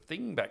Steam was a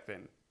thing back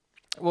then.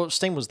 Well,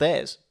 Steam was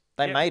theirs.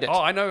 They made it.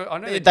 Oh, I know.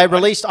 They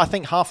released, I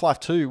think Half-Life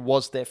 2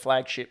 was their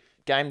flagship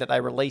game that they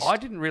released. I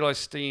didn't realize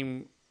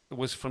Steam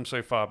was from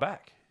so far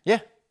back. Yeah.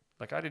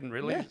 Like, I didn't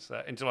realize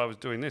that until I was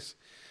doing this.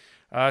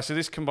 So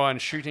this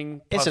combined shooting,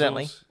 puzzles...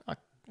 Incidentally, I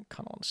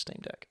kind of want a Steam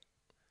Deck.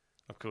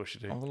 Of course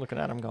you do. I'm looking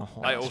at him going,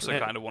 oh, I that's also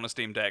right. kind of want a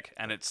Steam Deck,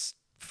 and it's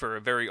for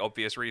a very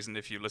obvious reason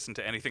if you listen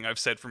to anything I've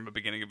said from the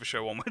beginning of the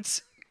show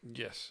onwards.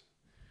 Yes.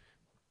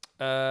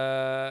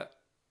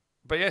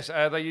 But yes,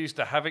 they used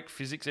the Havoc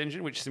physics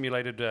engine, which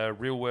simulated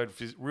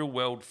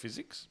real-world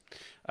physics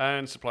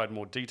and supplied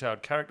more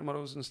detailed character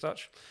models and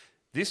such.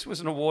 This was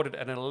awarded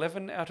an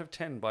 11 out of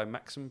 10 by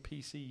Maxim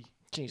PC.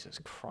 Jesus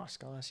Christ,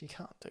 guys, you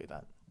can't do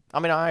that. I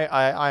mean,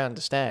 I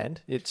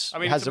understand. It's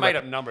It's a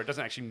made-up number. It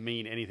doesn't actually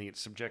mean anything.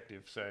 It's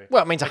subjective. So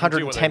well, it means they can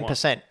do what they want.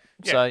 110%.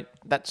 Yeah. So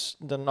that's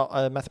not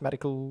a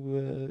mathematical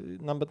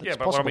number that's Yeah,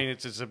 but possible. I mean,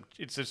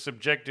 it's a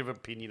subjective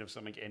opinion of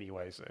something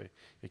anyway, so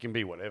it can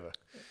be whatever.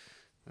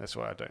 That's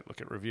why I don't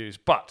look at reviews.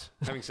 But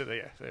having said that,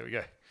 yeah, there we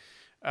go.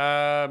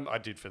 I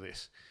did for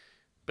this.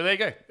 But there you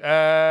go.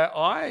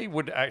 I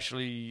would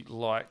actually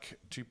like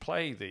to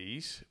play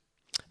these.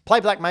 Play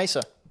Black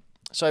Mesa.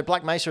 So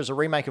Black Mesa is a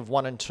remake of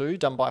 1 and 2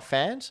 done by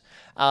fans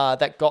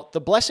that got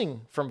the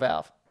blessing from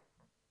Valve.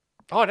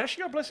 Oh, it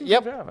actually got blessings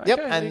Yep, from Valve. yep,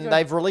 Okay, there you and go.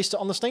 they've released it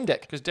on the Steam Deck.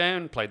 Because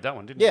Dan played that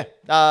one, didn't Yeah,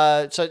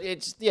 he? so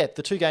it's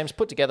the two games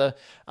put together,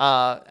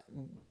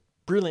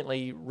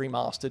 brilliantly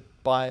remastered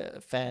by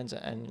fans,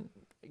 and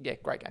yeah,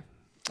 great game.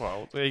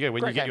 Well, there you go.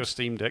 When Great you get your games.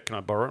 Steam Deck, can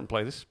I borrow it and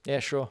play this? Yeah,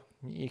 sure.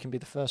 You can be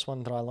the first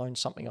one that I loan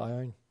something I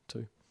own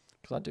to,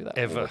 because I do that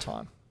all Ever. the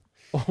time.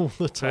 All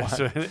the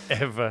time.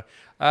 Ever.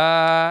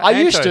 I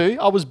used Anto,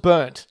 to. I was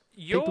burnt.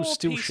 Your People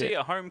steal PC shit.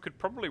 at home could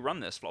probably run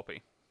this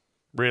floppy.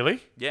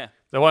 Really? Yeah.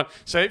 The one.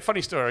 So,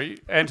 funny story.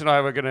 Ant and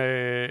I were going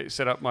to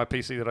set up my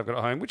PC that I've got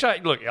at home. Which I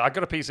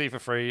got a PC for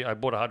free. I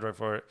bought a hard drive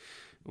for it.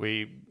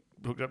 We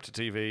hooked up to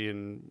TV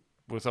and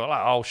we thought,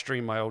 I'll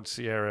stream my old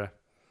Sierra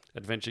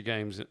adventure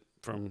games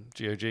from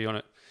GOG on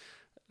it.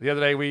 The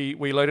other day we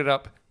loaded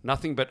up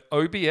nothing but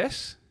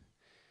OBS,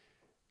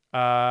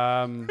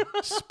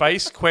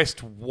 Space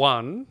Quest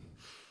 1,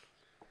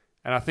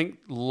 and I think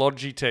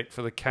Logitech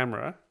for the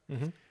camera.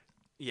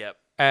 Yep.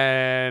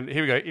 And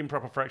here we go,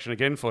 improper fraction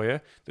again for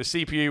you. The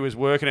CPU was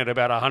working at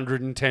about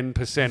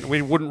 110%.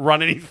 We wouldn't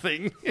run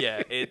anything.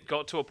 Yeah, it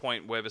got to a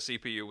point where the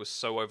CPU was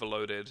so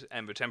overloaded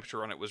and the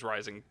temperature on it was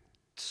rising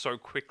so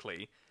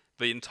quickly,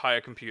 the entire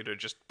computer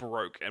just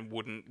broke and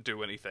wouldn't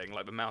do anything.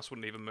 Like, the mouse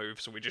wouldn't even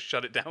move, so we just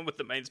shut it down with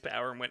the mains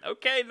power and went,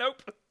 okay,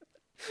 nope.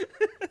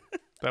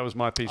 That was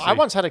my PC. I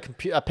once had a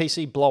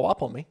PC blow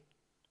up on me.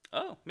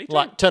 Oh, me too.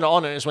 Like, turn it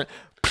on and it just went,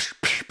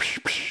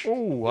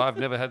 Oh, I've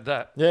never had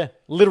that. yeah,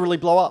 literally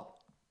blow up.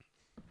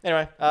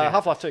 Anyway,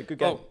 Half-Life 2, good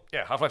game. Oh,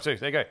 yeah, Half-Life 2.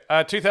 There you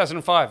go.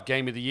 2005,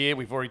 Game of the Year.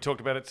 We've already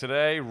talked about it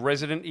today.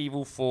 Resident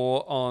Evil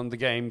 4 on the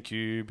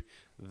GameCube.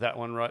 That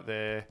one right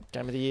there.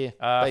 Game of the year,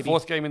 baby.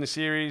 Fourth game in the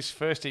series.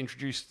 First to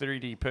introduce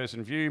 3D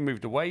person view.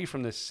 Moved away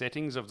from the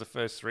settings of the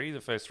first three. The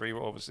first three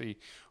were obviously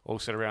all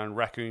set around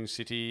Raccoon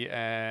City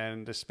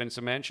and the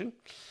Spencer Mansion.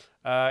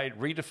 It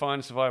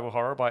redefined survival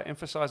horror by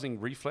emphasizing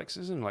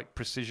reflexes and like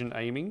precision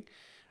aiming,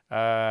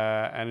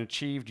 and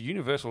achieved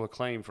universal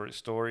acclaim for its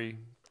story,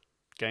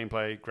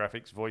 gameplay,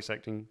 graphics, voice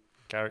acting,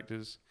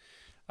 characters.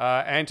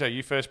 Anto,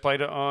 you first played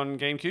it on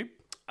GameCube.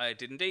 I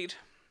did indeed.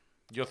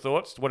 Your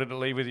thoughts? What did it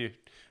leave with you?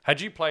 Had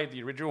you played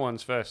the original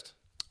ones first?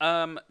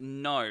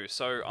 No.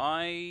 So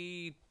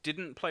I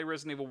didn't play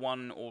Resident Evil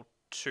 1 or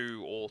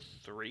 2 or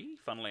 3,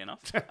 funnily enough.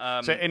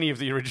 So any of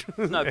the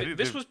originals? No, but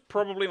this was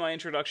probably my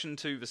introduction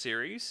to the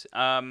series.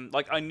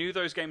 Like, I knew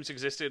those games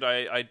existed.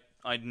 I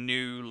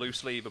knew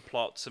loosely the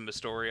plots and the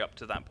story up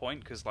to that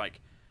point, because,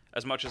 like,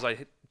 as much as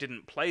I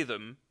didn't play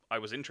them, I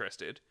was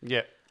interested.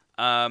 Yeah.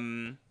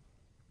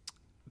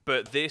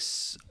 But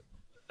this,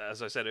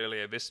 as I said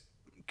earlier, this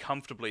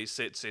comfortably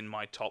sits in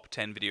my top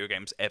 10 video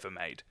games ever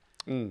made.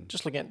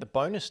 Just looking at the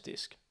bonus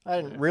disc,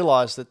 I didn't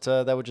realise that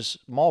they were just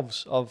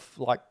mobs of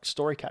like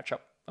story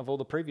catch-up of all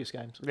the previous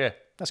games. Yeah.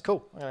 That's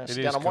cool. I'm going to It sit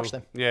is down and cool. watch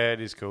them. Yeah,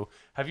 it is cool.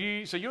 Have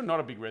you? So you're not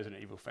a big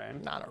Resident Evil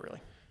fan. No, not really.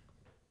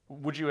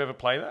 Would you ever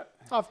play that?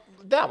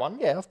 That one,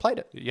 yeah, I've played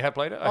it. You have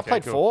played it? I've Okay,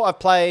 played cool.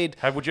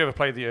 4. Would you ever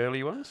play the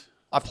early ones?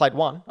 I've played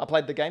 1. I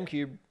played the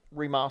GameCube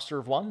remaster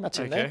of 1. That's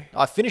in there. Okay.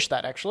 I finished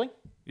that actually.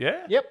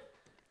 Yeah. Yep.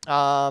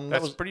 That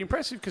That's was. pretty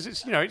impressive because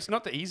it's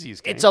not the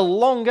easiest game. It's a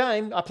long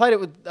game. I played it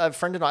with a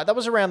friend and I. That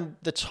was around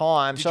the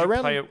time. Did so you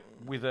around play it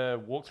with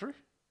a walkthrough?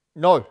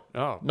 No.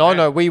 Oh, No, man.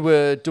 no, we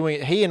were doing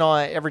it. He and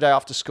I, every day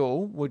after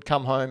school, would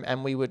come home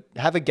and we would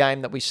have a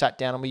game that we sat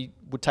down and we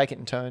would take it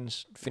in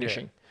turns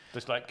finishing. Yeah.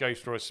 Just like go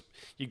through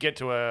you get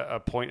to a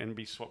point and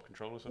be swap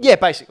controllers. Yeah,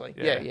 basically.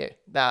 Yeah.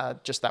 Yeah.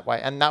 Just that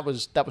way. And that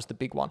was the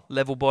big one.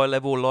 Level by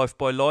level, life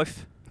by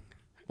life.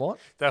 What?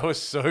 That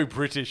was so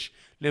British.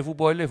 Level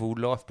by level,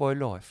 life by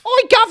life.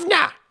 Oi,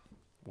 governor!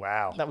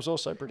 Wow. That was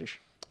also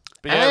British.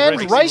 But And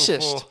Resident Evil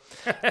racist.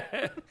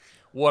 4.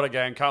 What a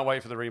game. Can't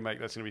wait for the remake.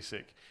 That's going to be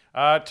sick.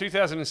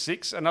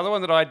 2006, another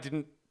one that I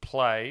didn't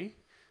play,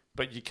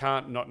 but you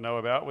can't not know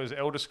about, was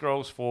Elder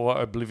Scrolls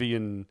 4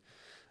 Oblivion.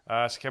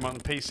 So it came out on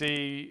the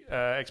PC,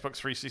 Xbox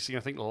 360, I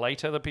think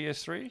later the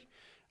PS3.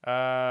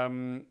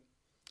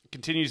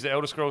 Continues the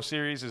Elder Scrolls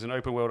series as an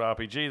open-world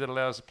RPG that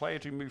allows the player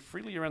to move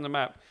freely around the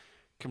map,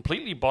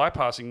 completely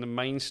bypassing the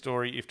main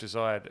story if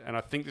desired. And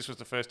I think this was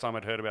the first time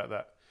I'd heard about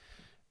that.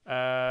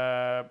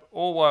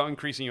 All while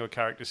increasing your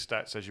character's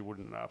stats as you would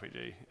in an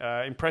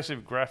RPG.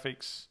 Impressive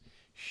graphics,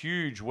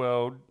 huge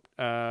world,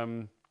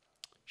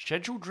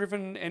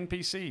 schedule-driven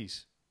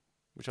NPCs,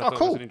 which I thought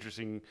cool. was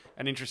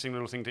an interesting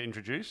little thing to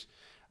introduce.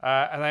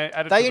 And they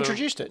added. They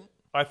introduced it.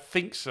 I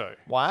think so.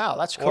 Wow,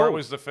 that's cool. Or it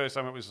was the first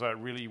time it was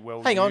really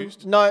well Hang on.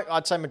 used. No,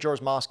 I'd say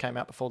Majora's Mask came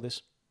out before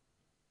this.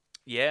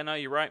 Yeah, no,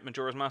 you're right.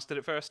 Majora's Mask did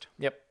it first.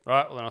 Yep,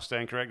 Right, well then I'll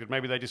stand corrected.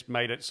 Maybe they just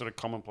made it sort of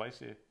commonplace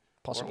here. Or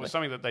it possibly. was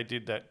something that they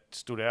did that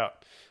stood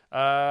out.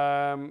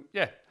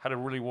 Had a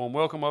really warm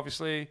welcome,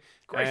 obviously.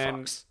 Grey And-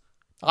 Fox.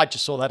 I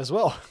just saw that as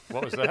well.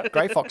 What was that?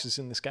 Grey Fox is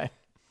in this game.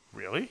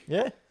 Really?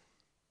 Yeah.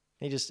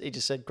 He just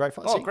said Grey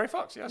Fox. Oh, See? Grey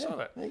Fox. Yeah, I saw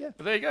that. there you go.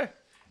 But there you go.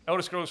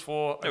 Elder Scrolls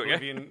 4 There we go.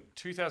 Oblivion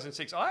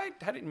 2006. I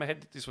had it in my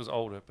head that this was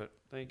older, but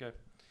there you go.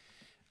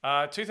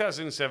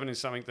 2007 is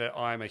something that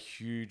I'm a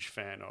huge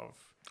fan of.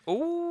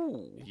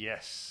 Ooh.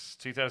 Yes,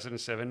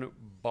 2007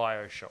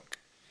 Bioshock.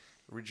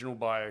 Original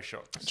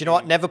Bioshock. Do you know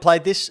what? Never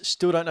played this.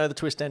 Still don't know the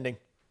twist ending.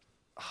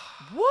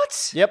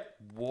 What? Yep.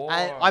 Whoa.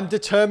 I'm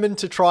determined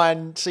to try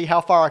and see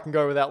how far I can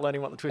go without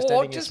learning what the twist Or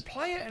ending just is.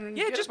 play it and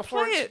Yeah, get just it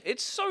before play it's- it.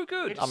 It's so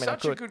good. It's I mean, I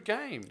such a could. good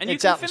game. And you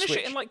It's can out on finish it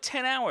Switch. in like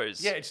 10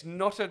 hours. Yeah, it's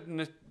not a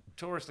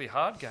notoriously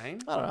hard game.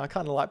 I don't know. I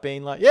kind of like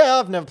being like, yeah,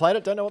 I've never played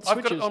it. Don't know what the I've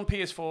Switch got it is. on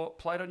PS4.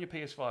 Play it on your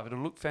PS5. It'll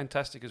look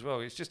fantastic as well.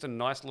 It's just a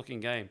nice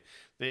looking game.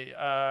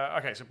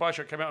 Okay, so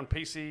Bioshock came out on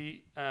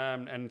PC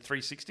and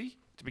 360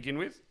 to begin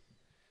with.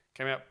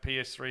 Came out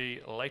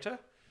PS3 later.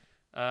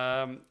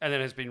 And then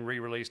has been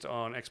re-released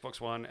on Xbox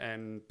One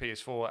and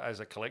PS4 as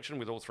a collection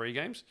with all three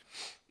games.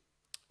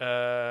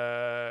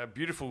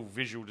 Beautiful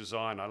visual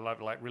design. I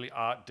love like really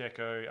Art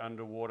Deco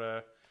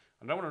underwater.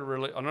 I'm not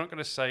going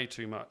to say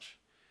too much.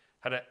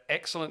 Had an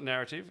excellent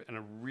narrative and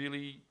a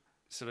really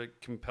sort of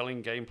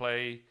compelling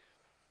gameplay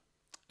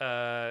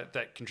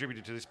that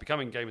contributed to this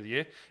becoming Game of the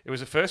Year. It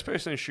was a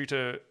first-person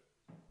shooter.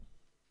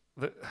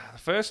 The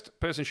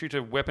first-person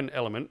shooter weapon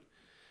element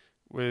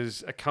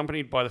was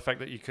accompanied by the fact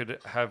that you could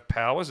have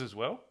powers as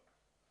well,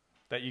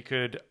 that you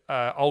could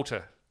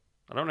alter.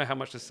 I don't know how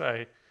much to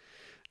say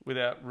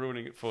without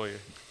ruining it for you.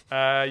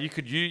 You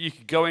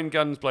could go in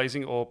guns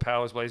blazing or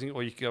powers blazing,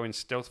 or you could go in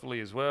stealthily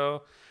as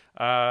well.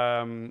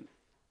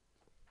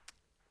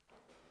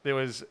 There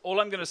was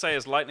All I'm going to say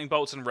is lightning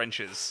bolts and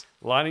wrenches.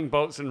 lightning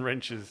bolts and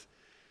wrenches,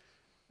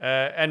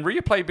 and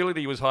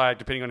replayability was high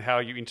depending on how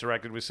you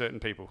interacted with certain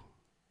people.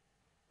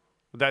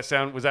 Would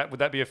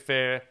that be a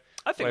fair?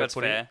 I think way of that's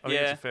putting fair. it? I think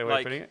Yeah, it's a fair way of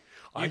like, putting it.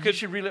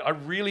 you I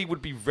really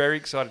would be very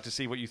excited to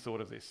see what you thought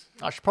of this.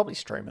 I should probably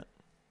stream it.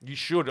 You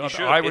should. You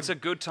should. I would. It's a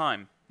good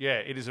time. Yeah,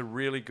 it is a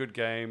really good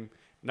game.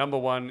 Number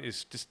one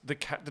is just the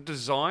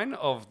design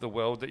of the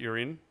world that you're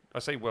in. I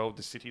say world,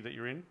 the city that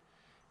you're in,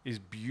 is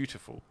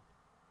beautiful.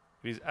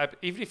 It is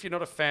even if you're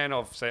not a fan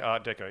of, say,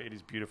 Art Deco, it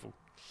is beautiful.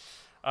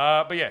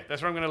 But yeah,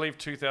 that's where I'm going to leave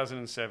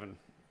 2007.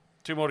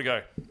 Two more to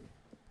go.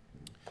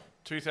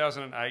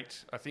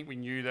 2008. I think we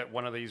knew that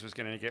one of these was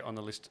going to get on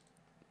the list.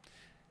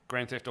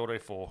 Grand Theft Auto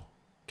 4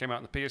 came out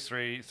on the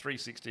PS3,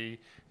 360,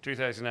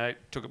 2008.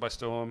 Took it by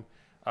storm.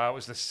 It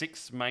was the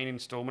sixth main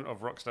installment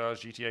of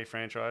Rockstar's GTA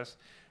franchise.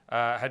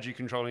 Had you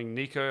controlling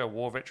Nico, a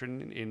war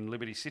veteran in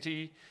Liberty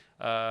City.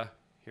 Here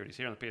it is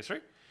here on the PS3.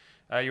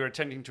 You were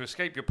attempting to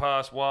escape your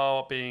past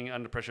while being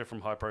under pressure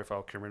from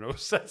high-profile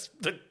criminals. That's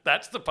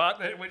the part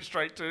that it went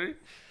straight to.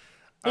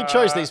 He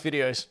chose these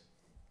videos.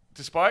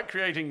 Despite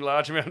creating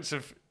large amounts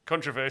of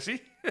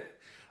controversy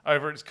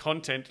over its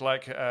content,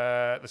 like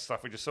the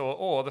stuff we just saw,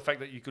 or the fact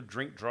that you could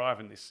drink drive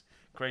in this.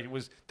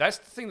 That's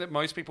the thing that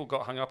most people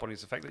got hung up on,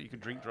 is the fact that you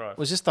could drink drive.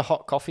 Was this the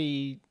hot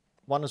coffee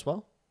one as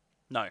well?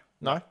 No,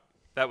 No.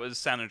 that was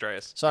San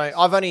Andreas. So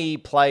I've only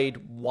played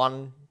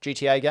one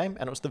GTA game,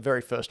 and it was the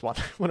very first one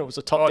when it was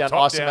a top-down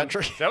top-down.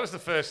 isometric. That was the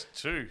first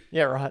two.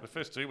 Yeah, right. The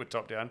first two were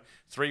top-down.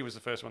 3 was the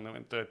first one that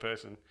went third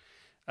person.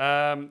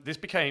 This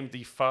became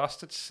the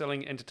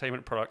fastest-selling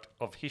entertainment product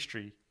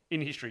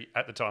in history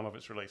at the time of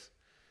its release.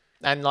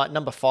 And like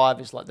number 5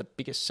 is like the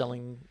biggest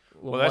selling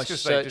or Well, that's most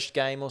just they searched just-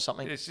 game or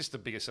something. It's just the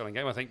biggest selling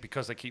game, I think,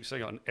 because they keep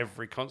selling it on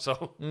every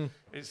console. Mm.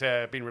 It's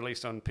been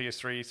released on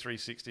PS3,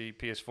 360,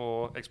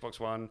 PS4, Xbox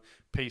One,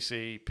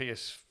 PC,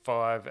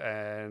 PS5,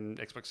 and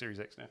Xbox Series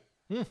X now.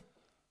 Yeah.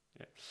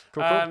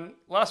 Cool.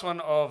 Last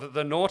one of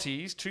the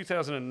noughties,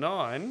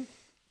 2009.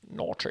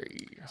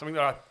 Naughty. Something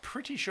that I'm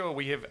pretty sure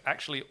we have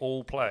actually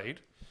all played.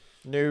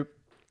 Nope.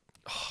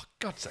 Oh,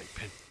 God's sake,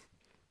 Ben.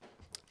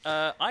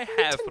 I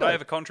have, but I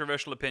have a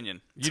controversial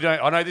opinion. You don't.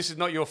 I know this is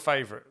not your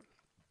favourite.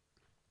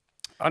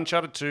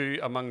 Uncharted 2: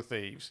 Among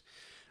Thieves,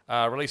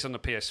 released on the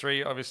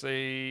PS3.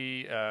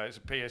 Obviously, it's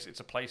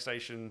a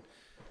PlayStation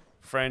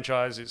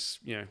franchise. It's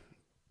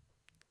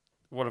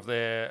one of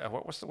their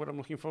what's the word I'm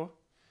looking for?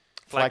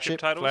 Flagship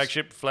titles.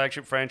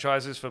 Flagship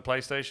franchises for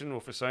PlayStation or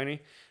for Sony.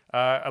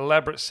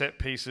 Elaborate set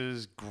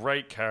pieces,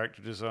 great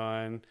character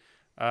design,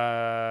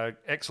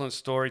 excellent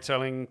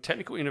storytelling,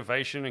 technical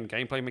innovation, and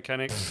gameplay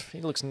mechanics.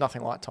 He looks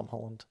nothing like Tom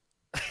Holland.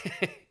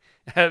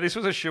 This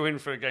was a shoe-in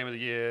for Game of the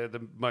Year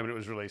the moment it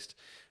was released.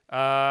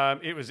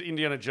 It was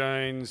Indiana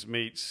Jones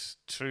meets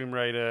Tomb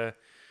Raider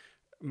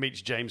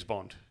meets James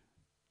Bond.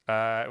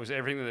 It was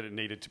everything that it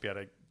needed to be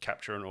able to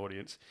capture an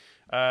audience.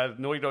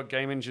 Naughty Dog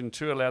Game Engine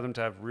 2 allowed them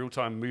to have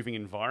real-time moving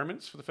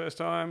environments for the first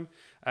time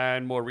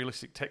and more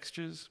realistic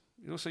textures.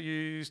 It also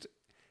used,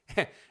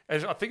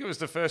 as I think it was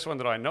the first one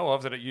that I know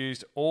of, that it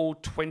used all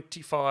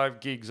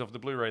 25 gigs of the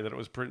Blu-ray that it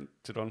was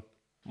printed on.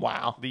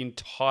 Wow. The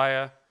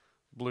entire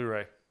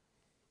Blu-ray.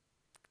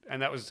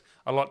 And that was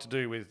a lot to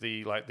do with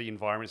the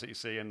environments that you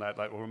see and that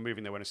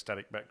removing there weren't a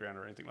static background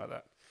or anything like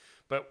that.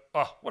 But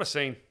what a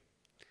scene.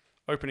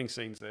 Opening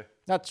scenes there.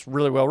 That's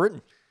really well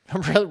written.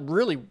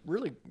 Really,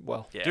 really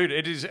well. Yeah. Dude,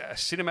 it is a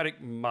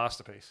cinematic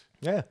masterpiece.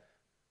 Yeah.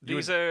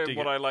 These are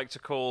what I like to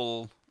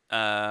call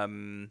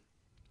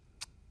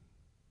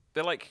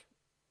they're like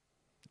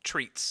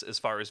treats as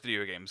far as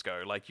video games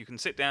go. Like you can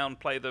sit down,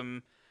 play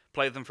them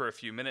for a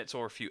few minutes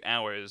or a few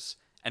hours,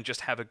 and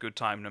just have a good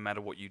time no matter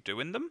what you do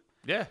in them.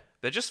 Yeah.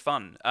 They're just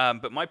fun.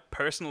 But my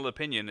personal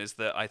opinion is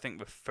that I think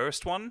the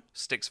first one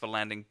sticks for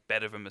landing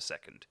better than the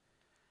second.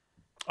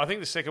 I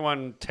think the second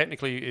one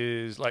technically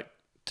is like...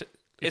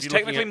 It's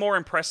technically more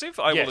impressive,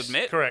 I will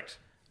admit. Correct.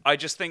 I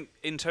just think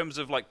in terms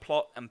of like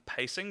plot and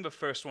pacing, the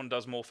first one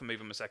does more for me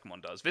than the second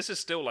one does. This is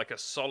still like a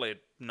solid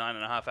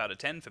 9.5 out of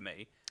 10 for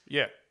me.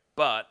 Yeah.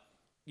 But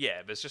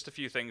yeah, there's just a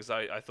few things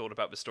I thought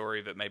about the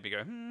story that made me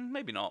go,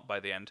 maybe not by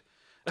the end.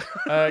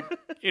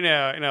 In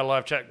our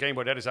live chat, Game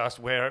Boy Dad has asked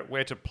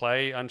where to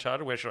play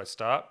Uncharted. Where should I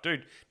start?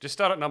 Dude, just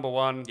start at number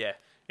 1. Yeah.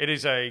 It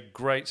is a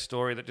great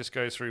story that just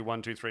goes through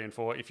 1, 2, 3, and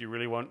 4. If you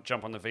really want,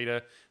 jump on the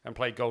Vita and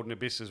play Golden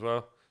Abyss as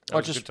well.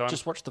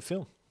 Just watch the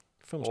film.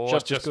 The film's Or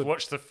just as just good.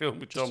 watch the film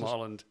with Tom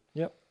Holland.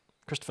 Yep.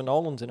 Christopher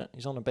Nolan's in it.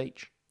 He's on a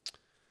beach.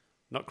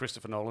 Not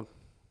Christopher Nolan.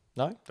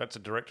 No? That's a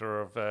director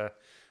of a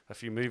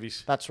few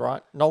movies. That's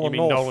right. You Nolan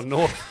mean North. Nolan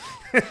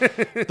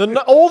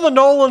North? All the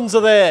Nolans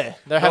are there.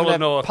 They're having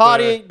Nolan a North,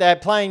 party. They're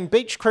playing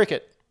beach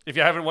cricket. If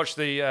you haven't watched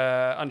the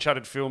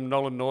Uncharted film,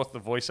 Nolan North, the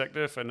voice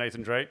actor for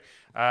Nathan Drake,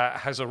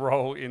 has a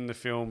role in the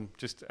film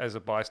just as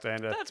a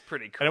bystander. That's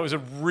pretty cool. And it was a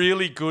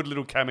really good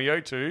little cameo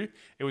too.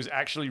 It was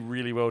actually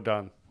really well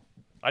done.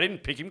 I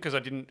didn't pick him because I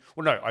didn't...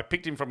 Well, no, I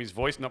picked him from his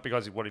voice, not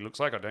because of what he looks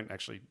like. I don't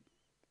actually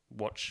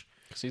watch...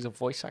 Because he's a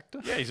voice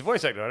actor? Yeah, he's a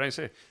voice actor. I don't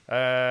see.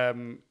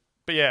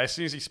 But yeah, as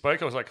soon as he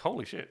spoke, I was like,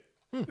 holy shit.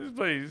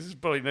 This is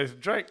probably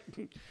Nathan Drake.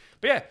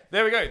 But yeah,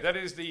 there we go. That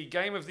is the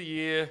Game of the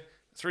Year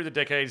through the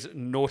decades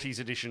Naughties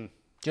edition.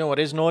 Do you know what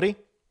is naughty?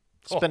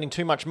 Spending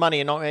too much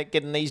money and not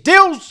getting these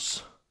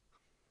deals.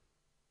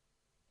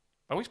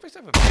 Are we supposed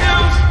to have a...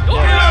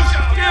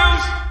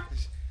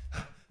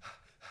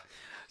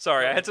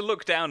 Sorry, I had to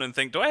look down and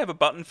think, do I have a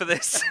button for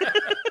this?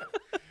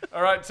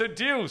 All right, so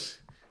deals.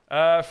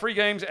 Free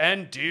games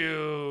and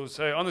deals.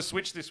 So on the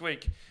Switch this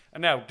week.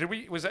 And now,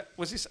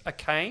 was this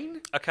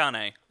Arcane?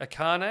 Akane.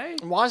 Arcane?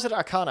 Why is it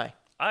Akane?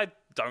 I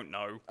don't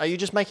know. Are you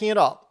just making it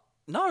up?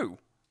 No,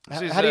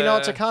 This is, How do you know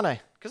it's Akane?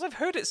 because I've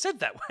heard it said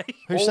that way.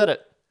 Who said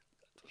it?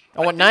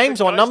 I want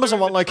names, I want numbers, I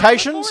want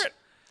locations.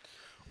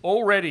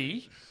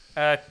 Already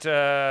at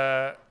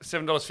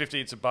 $7.50,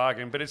 it's a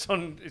bargain, but it's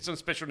on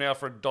special now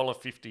for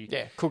 $1.50.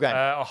 Yeah, cool game.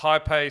 A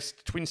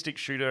high-paced twin-stick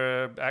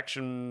shooter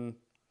action.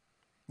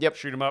 Yep.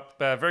 Shoot 'em up.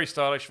 Very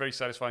stylish, very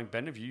satisfying.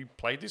 Ben, have you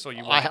played this or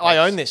you? I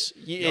own this.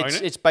 You own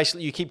it? It's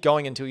basically you keep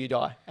going until you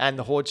die, and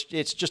the horde.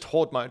 It's just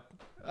horde mode,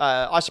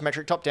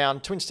 isometric, top down,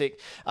 twin stick,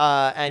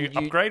 and you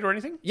upgrade or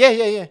anything?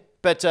 Yeah.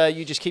 But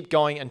you just keep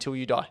going until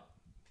you die.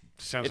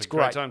 Sounds It's like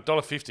a great great. time.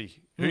 $1.50.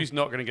 Who's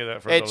not going to get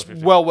that for It's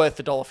 $1.50? well worth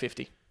the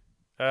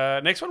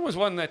 $1.50. Next one was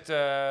one that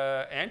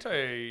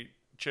Anto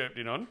chirped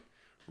in on.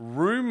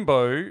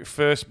 Roombo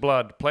First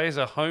Blood. Play as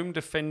a home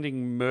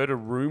defending murder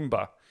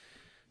Roomba.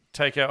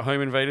 Take out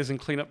home invaders and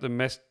clean up the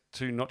mess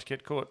to not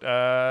get caught.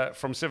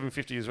 From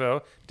 $7.50 as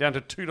well, down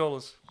to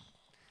 $2.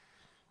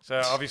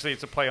 So obviously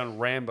it's a play on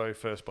Rambo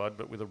First Blood,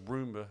 but with a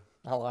Roomba.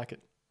 I like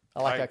it.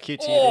 I like I- how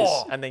cutesy it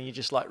Oh! is, and then you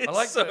just like. It's I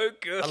like so the,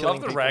 good. I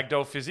love the Killing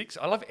ragdoll physics.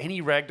 I love any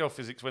ragdoll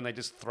physics when they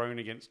just thrown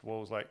against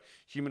walls, like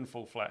human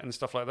fall flat and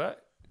stuff like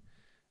that.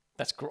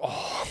 That's great.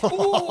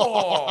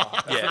 Oh!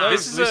 Yeah, For those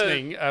this is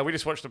listening, we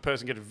just watched a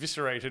person get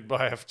eviscerated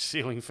by a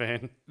ceiling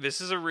fan. This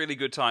is a really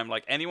good time.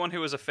 Like anyone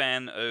who is a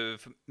fan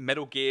of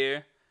Metal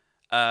Gear,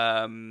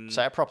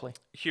 Say it properly.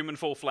 Human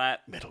Fall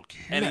Flat, Metal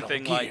Gear.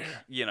 anything Metal like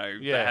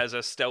Gear. that has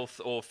a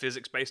stealth or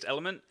physics-based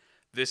element,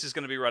 this is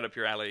going to be right up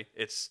your alley.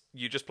 It's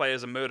you just play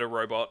as a murder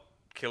robot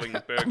killing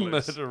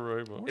burglars. Murder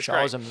robot. Wish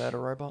I was a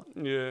murder robot.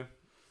 Yeah.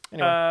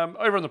 Anyway.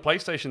 Over on the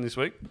PlayStation this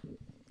week,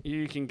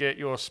 you can get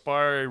your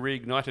Spyro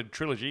Reignited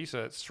trilogy.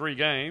 So it's 3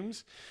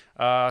 games: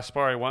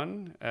 Spyro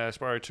 1,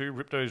 Spyro 2,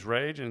 Ripto's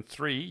Rage, and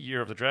 3,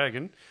 Year of the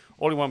Dragon,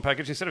 all in one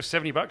package. Instead of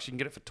 $70, you can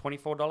get it for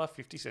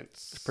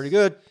 $24.50. Pretty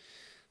good.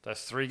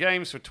 That's 3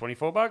 games for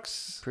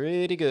 $24.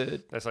 Pretty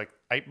good. That's like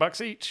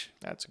 $8 each.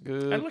 That's a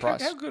good And look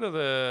price. how good are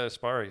the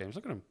Spyro games.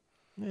 Look at them.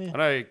 Yeah. I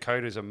know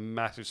Coda's a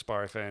massive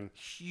Spyro fan.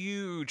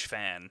 Huge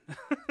fan.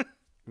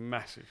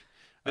 Massive.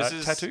 This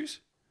is-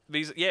 tattoos?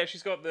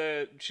 She's got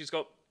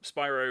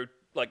Spyro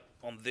like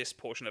on this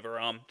portion of her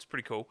arm. It's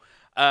pretty cool.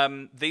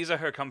 These are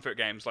her comfort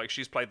games. Like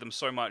she's played them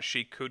so much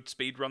she could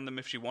speedrun them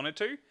if she wanted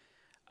to.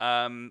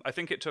 I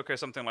think it took her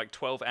something like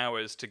 12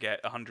 hours to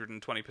get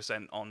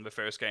 120% on the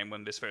first game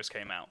when this first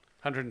came out.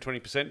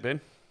 120%,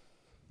 Ben.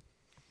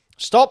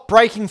 Stop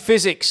breaking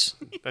physics.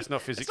 That's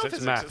not physics, It's not that's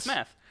physics, maths. it's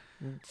math.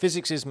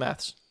 Physics is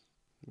maths.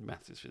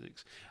 Maths is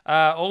physics.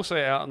 Also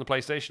out on the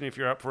PlayStation, if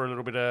you're up for a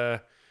little bit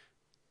of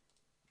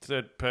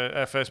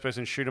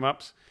first-person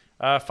shoot-em-ups,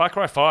 Far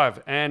Cry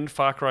 5 and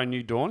Far Cry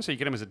New Dawn, so you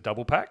get them as a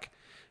double pack.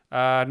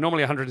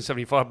 Normally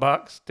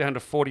 $175, down to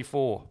 $44.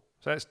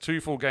 So that's 2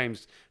 full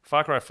games.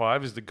 Far Cry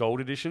 5 is the gold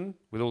edition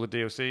with all the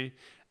DLC,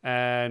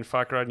 and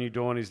Far Cry New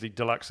Dawn is the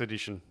deluxe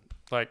edition.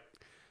 Like,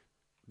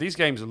 these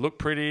games look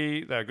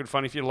pretty. They're good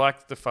fun. If you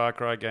like the Far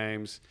Cry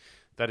games,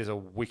 that is a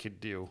wicked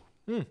deal.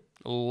 A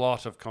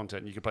lot of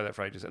content. You can play that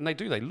for ages. And they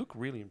do. They look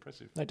really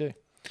impressive. They do.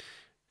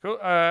 Cool.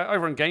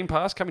 Over on Game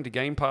Pass, coming to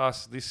Game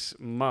Pass this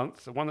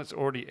month, the one that's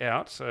already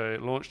out, so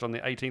it launched on the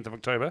 18th of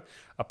October,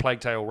 A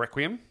Plague Tale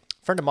Requiem.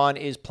 A friend of mine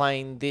is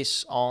playing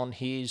this on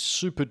his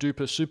super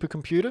duper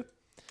supercomputer.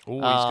 Oh,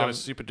 he's got a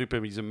super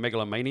duper, he's a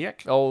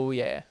megalomaniac. Oh,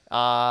 yeah.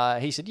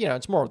 He said,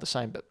 it's more of the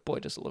same, but boy,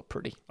 does it look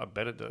pretty. I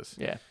bet it does.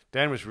 Yeah,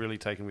 Dan was really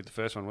taken with the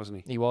first one,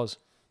 wasn't he? he was.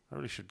 I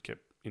really should get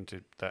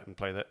into that and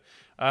play that.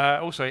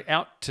 Also,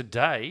 out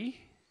today,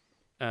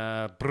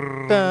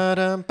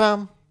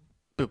 Ba-dum-bum.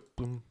 Boom,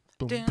 boom,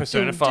 boom.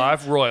 Persona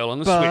 5 Royal on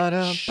the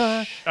Switch.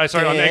 Oh,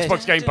 sorry, on the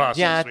Xbox Game Pass.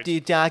 on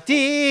the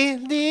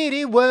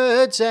Switch.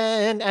 Words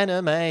and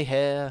anime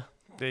hair.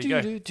 There you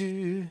go.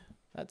 Do.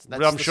 That's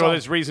But I'm the sure song.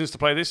 there's reasons to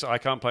play this. I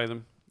can't play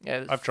them.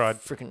 Yeah, I've tried.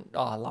 Freaking,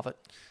 I love it.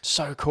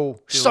 So cool.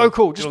 Dylan- So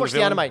cool. Just Dylan watch the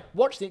the villain.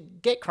 anime.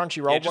 Get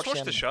Crunchyroll. Yeah, just watch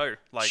the anime. show.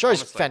 Like,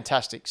 Show's honestly.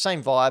 fantastic.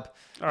 Same vibe.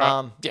 All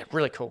right. Yeah,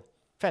 really cool.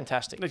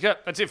 Fantastic. There you go.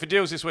 That's it for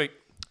deals this week.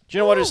 Do you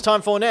know what it's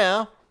time for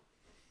now?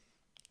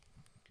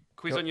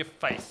 Quiz on your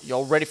face.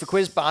 You're ready for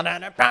quiz?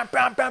 Banana, bam,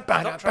 bam, bam,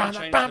 bam, Stop trying to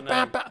bam, change bam, the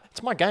bam, name. bam.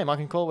 It's my game. I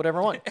can call it whatever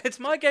I want. It's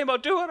my game. I'll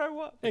do what I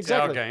want. It's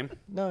Exactly. our game.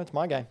 No, it's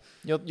my game.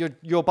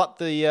 You're but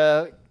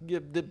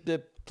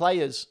the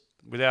players.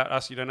 Without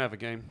us, you don't have a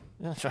game.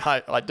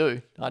 I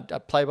do. I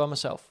play by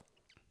myself.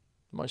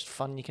 Most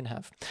fun you can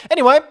have.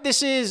 Anyway,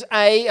 this is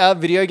a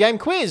video game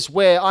quiz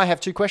where I have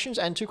 2 questions,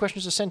 and 2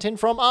 questions are sent in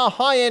from our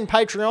high-end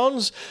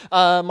Patreons,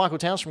 Michael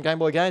Towns from Game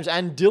Boy Games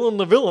and Dylan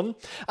the Villain.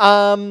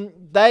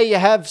 They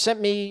have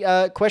sent me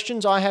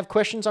questions. I have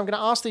questions. I'm going to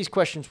ask these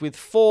questions with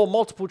 4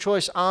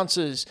 multiple-choice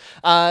answers.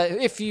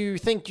 If you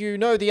think you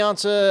know the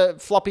answer,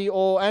 Floppy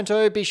or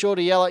Anto, be sure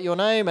to yell out your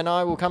name, and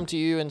I will come to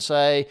you and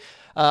say,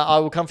 I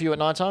will come for you at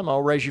night time.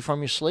 I'll raise you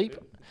from your sleep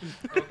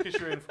I'll kiss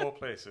you in 4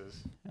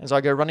 places. as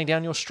I go running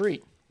down your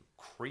street.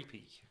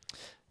 Creepy.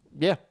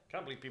 Yeah.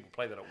 Can't believe people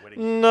play that at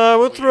weddings. No,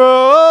 we'll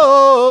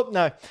throw.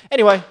 No.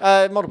 Anyway,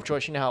 multiple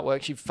choice. You know how it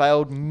works. You've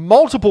failed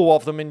multiple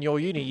of them in your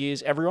uni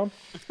years, everyone.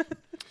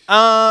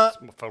 I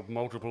failed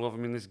multiple of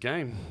them in this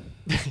game.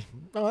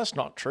 No, that's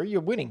not true. You're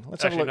winning.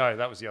 Let's have a Actually, look. no,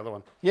 that was the other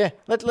one. Yeah.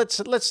 Let's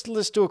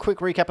do a quick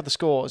recap of the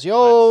scores. The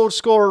old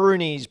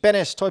scorer-roonies. Ben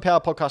S. Toy Power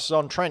Podcast is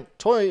on. Trent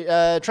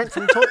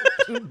from Toy.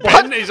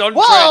 Ben is on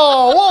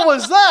Whoa! What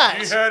was that?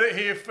 track. You heard it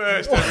here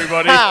first,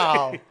 everybody.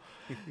 Wow.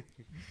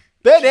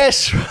 Ben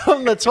S.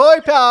 from the Toy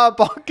Power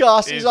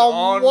Podcast is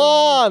on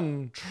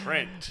 1.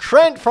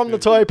 Trent from the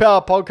Toy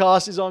Power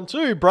Podcast is on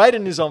 2.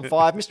 Braden is on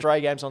 5. Mr. A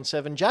Game's on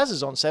 7. Jazz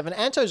is on 7.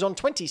 Anto's on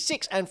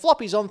 26. And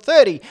Floppy's on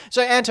 30.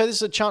 So, Anto, this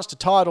is a chance to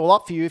tie it all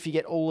up for you if you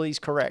get all these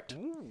correct.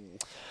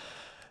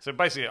 So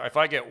basically, if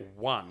I get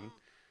 1,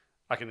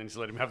 I can then just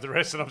let him have the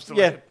rest, and I'm still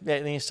Yeah, ahead.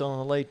 then you're still in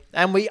the lead.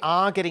 And we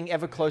are getting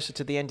ever closer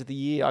to the end of the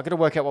year. I've got to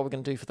work out what we're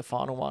going to do for the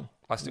final one.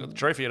 I still got the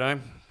trophy at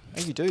home. Oh,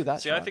 you do,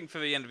 that's See, right. I think for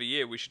the end of the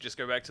year, we should just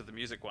go back to the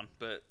music one.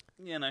 But,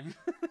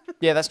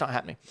 Yeah, that's not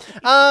happening.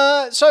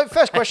 So,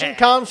 first question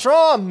comes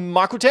from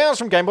Michael Towns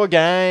from Game Boy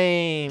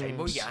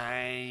Games.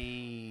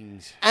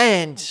 Games.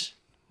 And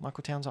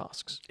Michael Towns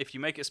asks, if you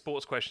make it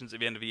sports questions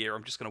at the end of the year,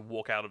 I'm just going to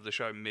walk out of the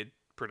show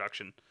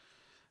mid-production.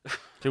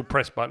 He'll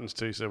press buttons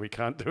too, so we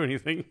can't do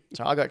anything.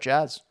 so I got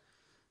Jazz.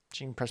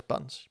 She can press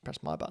buttons.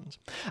 Press my buttons.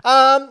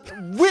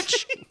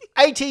 Which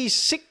 80s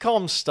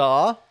sitcom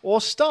star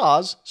or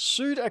stars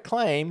sued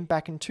Acclaim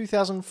back in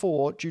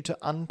 2004 due to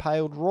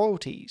unpaid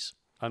royalties?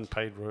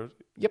 Unpaid road.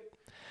 Yep.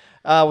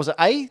 Was it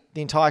A,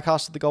 the entire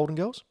cast of The Golden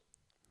Girls?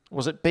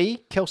 Was it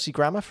B, Kelsey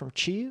Grammer from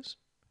Cheers?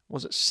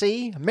 Was it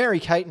C,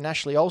 Mary-Kate and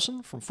Ashley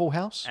Olsen from Full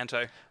House?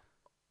 Anto.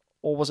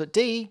 Or was it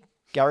D,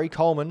 Gary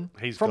Coleman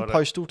He's from got it.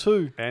 Postal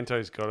 2,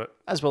 Anto's got it.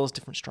 as well as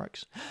Different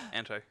Strokes?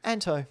 Anto.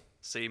 Anto.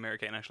 See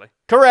Mary-Kate and Ashley.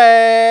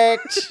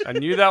 Correct! I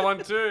knew that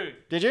one too.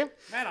 Did you?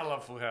 Man, I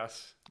love Full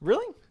House.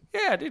 Really?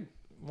 Yeah, I did.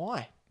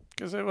 Why?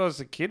 Because I was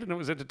a kid and it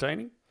was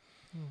entertaining.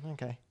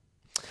 Okay.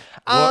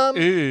 What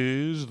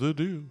is the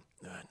deal?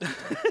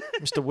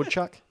 Mr.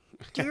 Woodchuck.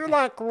 Do you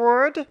like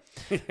wood?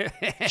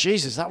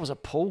 Jesus, that was a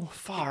pull.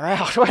 Far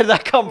out. Where did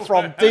that come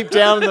from? Deep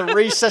down in the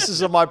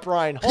recesses of my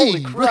brain.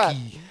 Holy crap.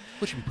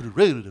 What should we put a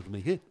rated over my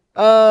head?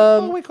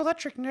 Oh, Winkle, that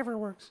trick never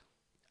works.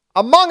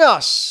 Among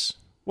Us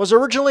was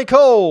originally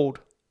called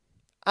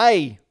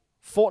A,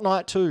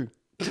 Fortnite 2.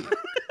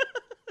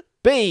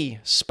 B,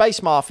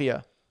 Space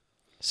Mafia.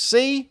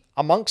 C,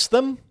 Amongst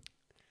Them.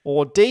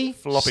 Or D,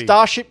 Floppy.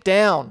 Starship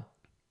Down.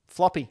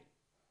 Floppy.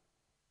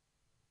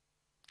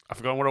 I've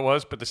forgotten what it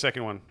was, but the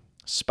second one.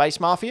 Space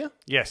Mafia?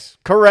 Yes.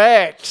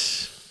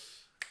 Correct.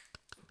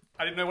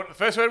 I didn't know what the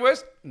first word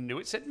was. Knew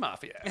it said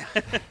mafia.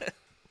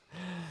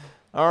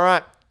 All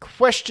right.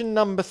 Question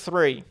number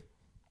 3.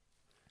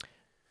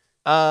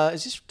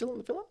 Is this Dylan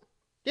the Villain?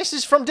 Yes, this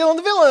is from Dylan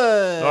the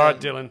Villain. All right,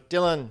 Dylan.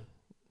 Dylan.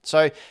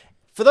 So,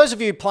 for those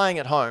of you playing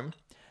at home,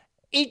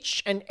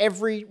 each and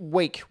every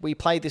week we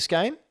play this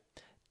game,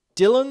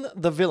 Dylan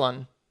the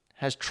Villain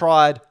has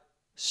tried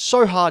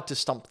so hard to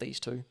stump these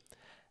two,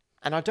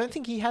 and I don't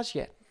think he has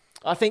yet.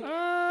 I think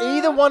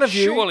either one of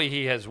you... Surely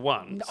he has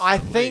won. I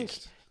think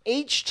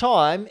each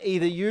time,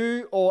 either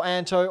you or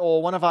Anto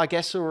or one of our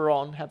guests who are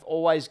on have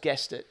always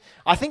guessed it.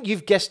 I think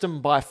you've guessed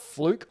them by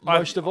fluke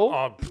most of all.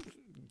 Oh,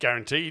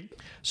 guaranteed.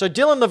 So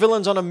Dylan the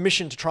Villain's on a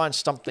mission to try and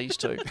stump these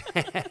two.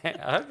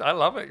 I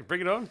love it.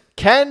 Bring it on.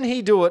 Can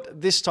he do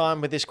it this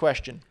time with this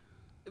question?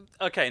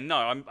 Okay, no,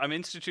 I'm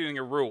instituting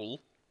a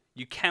rule.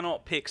 You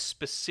cannot pick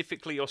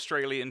specifically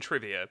Australian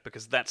trivia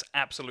because that's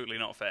absolutely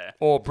not fair.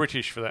 Or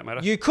British, for that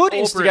matter. You could Or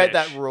instigate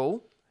British. that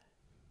rule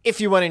if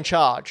you weren't in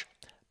charge.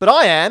 But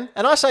I am,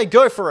 and I say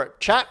go for it,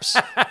 chaps.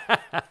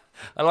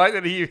 I like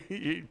that you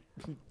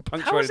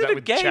punctuated How is that it a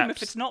with game chaps.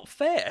 if it's not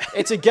fair?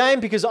 It's a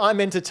game because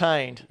I'm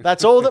entertained.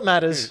 That's all that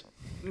matters.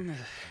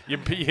 You're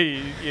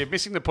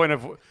missing the point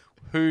of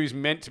who's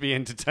meant to be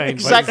entertained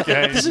Exactly.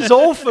 by this game. This is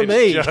all for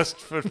me.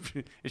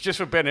 It's just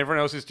for Ben.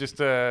 Everyone else is just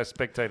a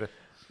spectator.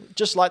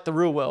 Just like the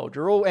real world.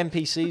 You're all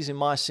NPCs in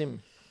my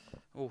sim.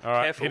 Oh, All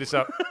right, careful. hit us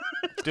up.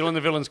 Dylan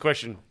the Villain's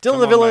question. Dylan Come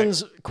the on,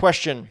 Villain's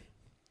question.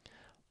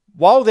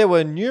 While there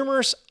were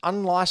numerous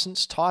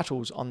unlicensed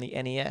titles on the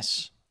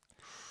NES,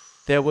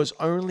 there was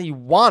only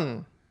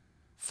one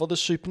for the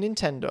Super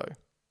Nintendo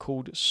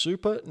called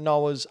Super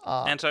Noah's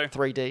Ark Anto.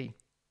 3D.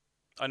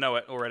 I know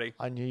it already.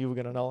 I knew you were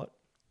going to know it.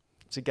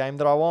 It's a game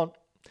that I want.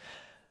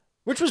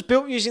 Which was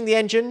built using the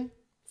engine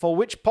for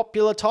which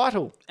popular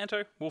title?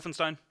 Anto,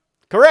 Wolfenstein.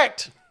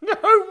 Correct. mate.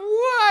 No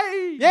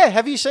way. Yeah,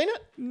 have you seen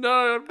it?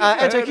 No. I've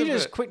never Anto, heard can you of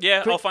just it. quick...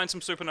 Yeah, quick- I'll find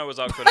some Supernova's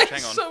Ark footage.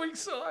 Hang on. So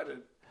excited.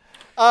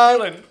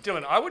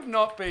 Dylan, I would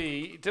not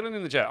be Dylan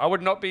in the chat. I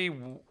would not be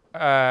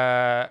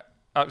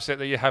upset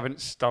that you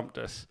haven't stumped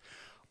us.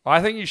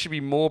 I think you should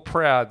be more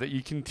proud that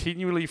you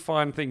continually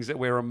find things that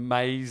we're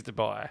amazed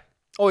by.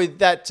 Or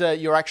that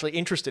you're actually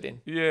interested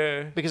in.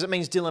 Yeah, Because it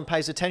means Dylan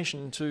pays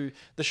attention to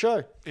the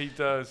show. he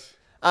does.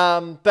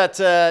 But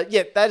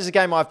yeah, that is a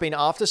game I've been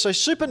after. So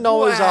Super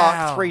Noah's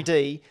Wow. Ark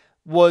 3D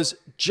was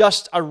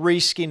just a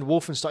reskinned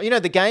Wolfenstein. You know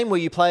the game where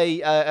you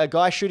play a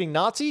guy shooting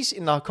Nazis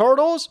in the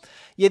corridors?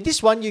 Yeah,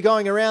 this one you're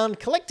going around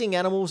collecting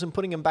animals and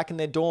putting them back in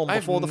their dorm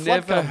I've before the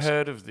flood never comes.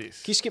 heard of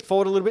this. Can you skip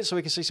forward a little bit so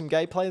we can see some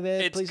gameplay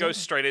there, It please? goes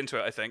straight into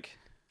it, I think.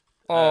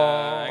 hang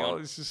Oh,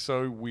 on. this is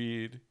so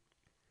weird.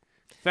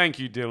 Thank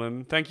you,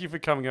 Dylan. Thank you for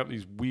coming up with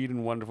these weird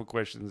and wonderful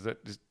questions.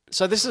 That just...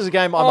 So this is a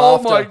game I'm Oh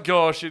after. my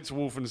gosh, it's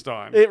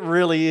Wolfenstein. It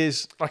really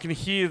is. I can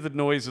hear the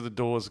noise of the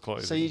doors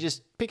closing. So you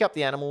just pick up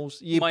the animals,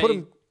 you My- put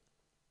them...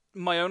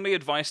 My only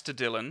advice to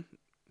Dylan,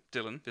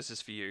 this is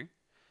for you.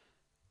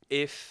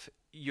 If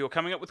you're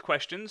coming up with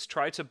questions,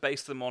 try to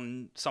base them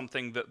on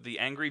something that the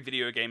angry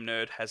video game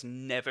nerd has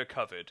never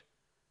covered.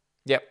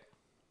 Yep.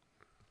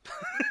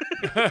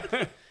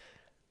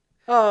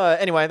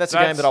 Anyway, that's a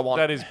game that I want.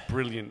 That is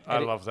brilliant. I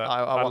And love that. I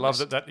I want love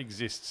this. that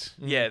exists.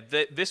 Yeah,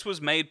 this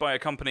was made by a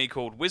company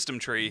called Wisdom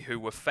Tree, who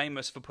were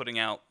famous for putting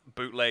out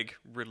bootleg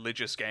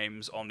religious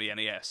games on the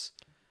NES.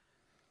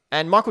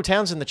 And Michael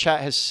Towns in the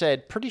chat has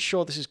said, pretty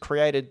sure this has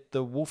created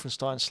the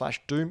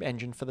Wolfenstein/Doom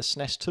engine for the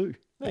SNES too.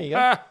 There you go.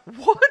 Ah,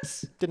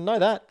 What? Didn't know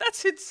that.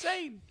 That's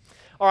insane.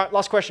 All right,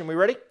 last question. We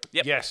ready?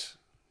 Yep. yes.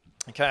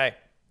 Okay.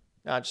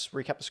 Just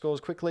recap the scores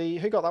quickly.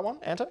 Who got that one?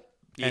 Anto?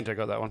 Yeah. Anto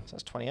got that one. So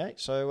that's 28.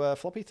 So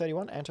Floppy,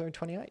 31. Anto,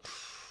 28.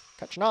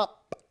 Catching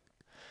up.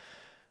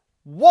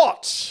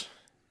 What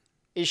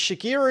is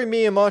Shigeru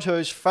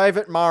Miyamoto's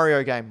favorite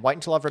Mario game? Wait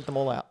until I've read them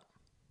all out.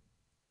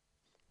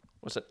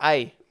 Was it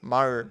A,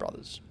 Mario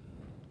Brothers?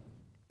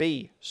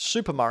 B,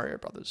 Super Mario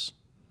Brothers?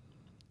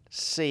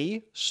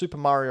 C, Super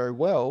Mario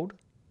World?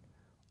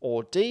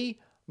 Or D,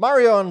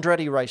 Mario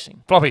Andretti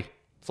Racing? Floppy.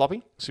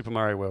 Floppy? Super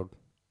Mario World.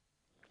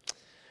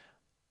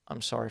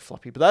 I'm sorry,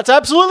 Floppy, but that's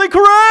absolutely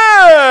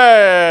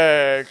correct!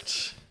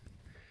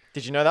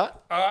 Did you know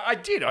that? I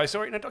did. I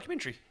saw it in a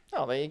documentary.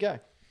 Oh, there you go.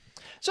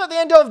 So at the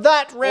end of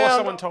that Or round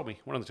someone told me.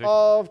 One of the two.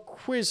 of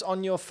quiz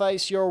on your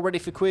face, you're all ready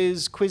for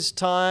quiz. Quiz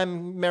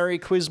time. Merry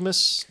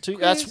Quizmas.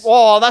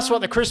 That's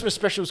what the Christmas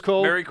special's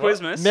called. Merry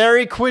Quizmas.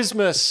 Merry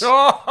Quizmas.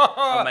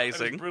 Amazing.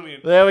 That is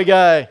brilliant. There we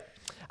go.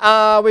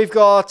 We've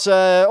got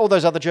all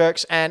those other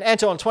jerks, and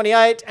Anto on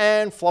 28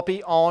 and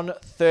Floppy on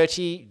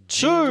 32.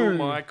 Jingle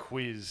my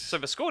quiz. So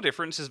the score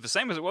difference is the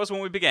same as it was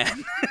when we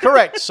began.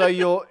 Correct. So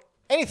you're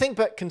anything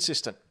but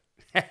consistent.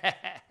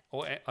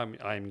 I'm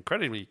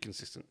incredibly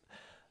consistent.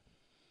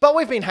 But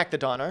we've been Hack the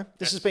Dino.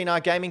 This has been our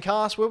gaming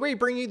cast, where we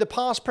bring you the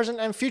past, present,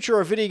 and future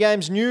of video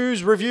games,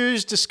 news,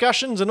 reviews,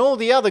 discussions, and all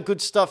the other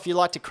good stuff you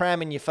like to cram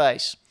in your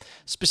face,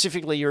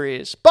 specifically your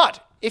ears.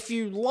 But if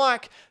you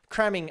like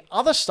cramming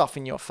other stuff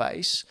in your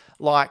face,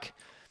 like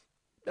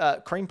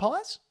cream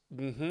pies.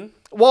 Mm-hmm.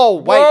 Whoa,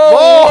 wait,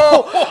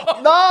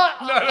 whoa! No,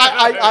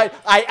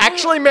 I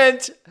actually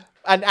meant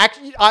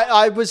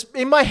I was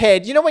in my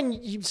head. You know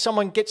when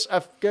someone gets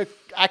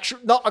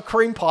not a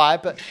cream pie,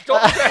 but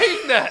Stop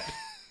saying that.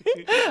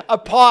 a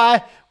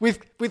pie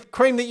with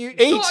cream that you eat.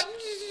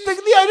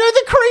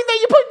 The cream that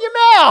you put in your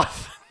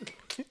mouth.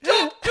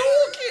 Stop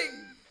talking.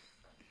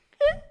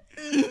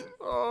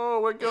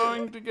 Oh, we're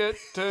going to get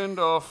turned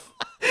off.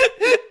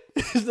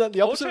 Is that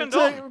the opposite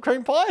turned of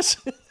cream pies?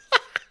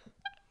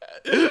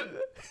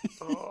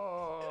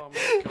 Oh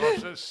my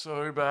gosh, that's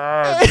so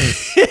bad.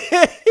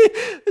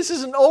 This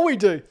isn't all we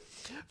do.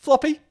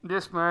 Floppy,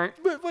 Yes, mate.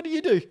 what do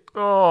you do?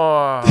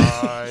 Oh,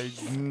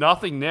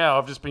 nothing now.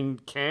 I've just been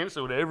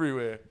cancelled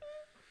everywhere.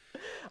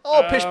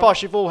 Oh, pish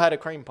posh, you've all had a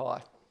cream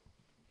pie.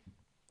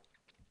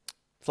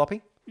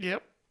 Floppy,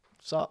 Yep.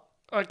 what's up?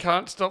 I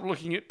can't stop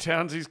looking at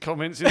Townsy's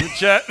comments in the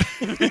chat.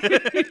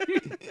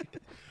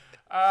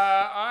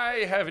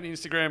 I have an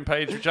Instagram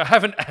page which I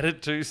haven't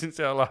added to since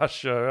our last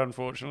show,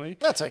 unfortunately.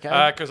 That's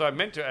okay. Because I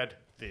meant to add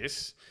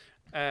this,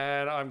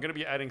 and I'm going to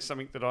be adding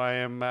something that I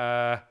am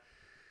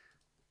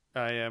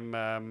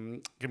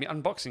going to be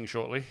unboxing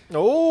shortly.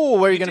 Oh,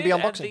 where are you going to be Did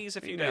add unboxing? these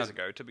a few days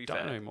ago, to be Don't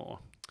fair. know more.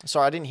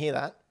 Sorry, I didn't hear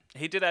that.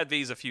 He did add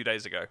these a few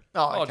days ago.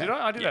 Oh, Oh, okay. did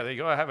I? I did that. There you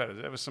go. I have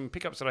added. There was some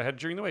pickups that I had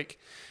during the week.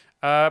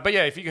 But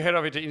yeah, if you go head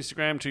over to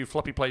Instagram to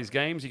Floppy Plays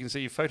Games, you can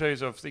see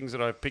photos of things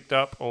that I've picked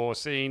up or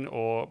seen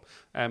or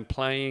am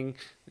playing.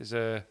 There's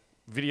a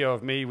video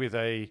of me with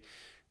a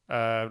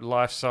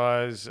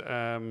life-size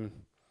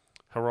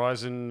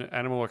Horizon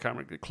animal. I can't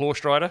remember. Claw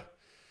Strider,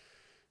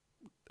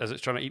 as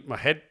it's trying to eat my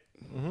head.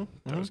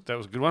 That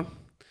was a good one.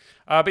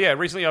 But yeah,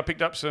 recently I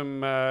picked up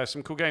some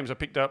cool games. I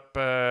picked up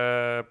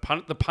The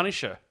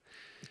Punisher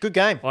Good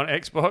game. on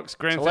Xbox,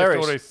 Grand Theft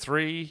hilarious. Auto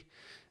 3,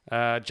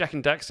 Jack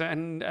and Daxter,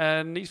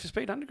 and Need for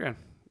Speed Underground.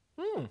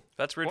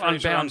 That's Ridge Well,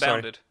 Racer Unbound, sorry.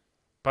 Unbounded.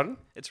 Pardon?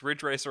 It's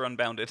Ridge Racer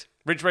Unbounded.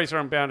 Ridge Racer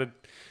Unbounded.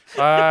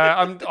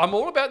 I'm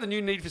all about the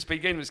new Need for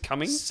Speed game that's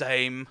coming.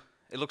 Same.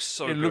 It looks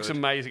so It good. looks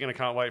amazing, and I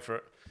can't wait for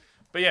it.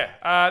 But yeah,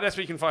 that's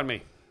where you can find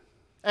me.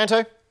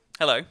 Anto,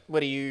 Hello. where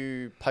do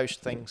you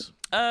post things?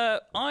 I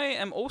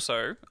am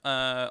also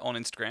on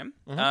Instagram.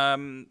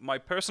 My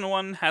personal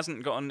one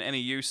hasn't gotten any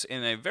use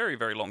in a very,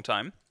 very long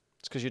time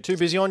It's because you're too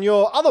busy on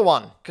your other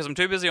one. because I'm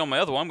too busy on my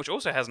other one, which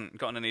also hasn't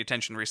gotten any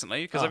attention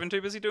recently because Oh. I've been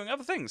too busy doing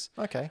other things.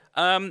 Okay.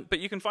 But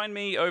you can find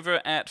me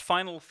over at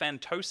Final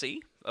Fantosi,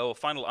 or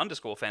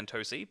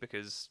Final_Fantosi,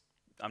 because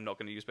I'm not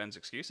going to use Ben's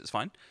excuse. It's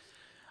fine.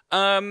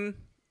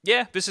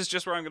 Yeah, this is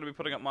just where I'm going to be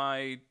putting up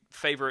my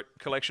favorite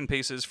collection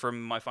pieces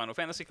from my Final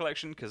Fantasy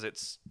collection because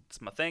it's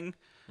my thing.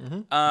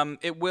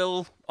 It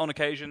will, on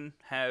occasion,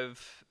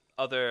 have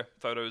other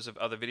photos of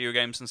other video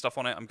games and stuff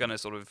on it. I'm going to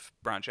sort of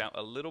branch out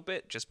a little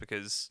bit just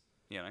because,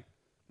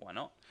 why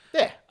not?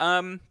 Yeah.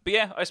 But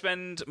yeah, I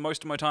spend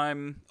most of my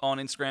time on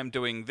Instagram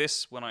doing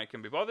this when I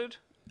can be bothered.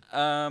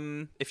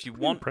 If you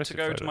want to impressive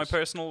go to my photos.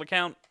 personal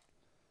account,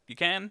 you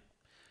can.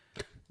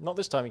 Not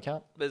this time, you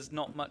can't. There's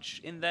not much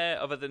in there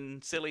other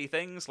than silly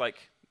things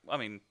like,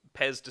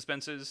 Pez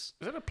dispensers.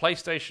 Is that a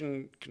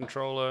PlayStation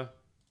controller?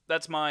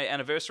 That's my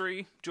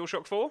anniversary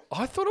DualShock 4.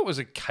 I thought it was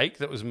a cake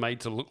that was made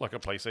to look like a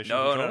PlayStation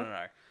No.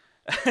 controller.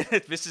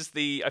 This is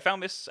I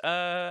found this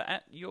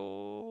at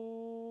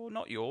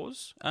not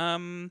yours. You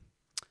found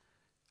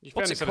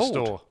What's this it at a called?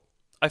 store.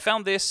 I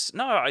found this.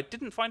 No, I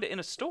didn't find it in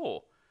a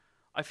store.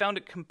 I found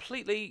it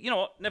completely. You know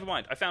what? Never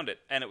mind. I found it,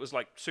 and it was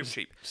like super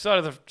cheap. Side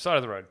of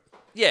the road.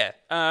 Yeah.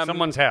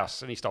 Someone's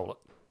house, and he stole it.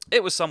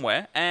 It was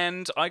somewhere,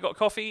 and I got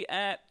coffee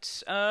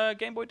at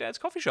Game Boy Dad's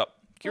coffee shop,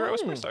 Giro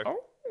Espresso.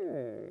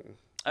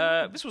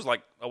 This was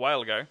like a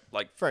while ago,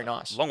 like Very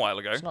nice. a long while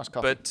ago. It's nice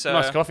coffee. But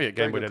Nice coffee at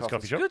Game very Boy good Dad's coffee.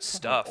 coffee shop. good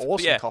stuff. But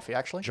Awesome yeah, coffee,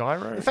 actually.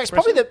 Gyro. In fact, it's Espresso?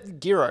 probably the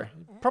Gyro.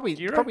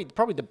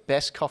 Probably the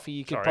best coffee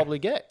you could Sorry. probably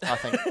get, I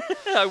think.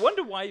 I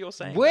wonder why you're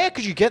saying Where that.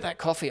 could you get that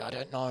coffee? I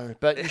don't know.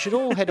 But you should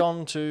all head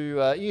on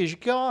to... you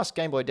should go ask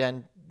Game Boy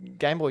Dad,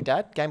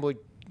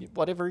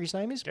 whatever his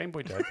name is. Game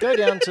Boy Dad. Go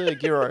down to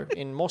Giro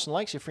in Mawson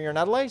Lakes if you're in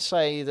Adelaide.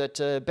 Say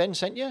that Ben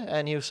sent you,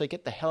 and he'll say,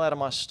 "Get the hell out of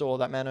my store.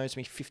 That man owes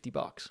me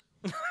 $50."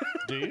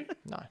 Do you?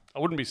 No, I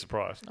wouldn't be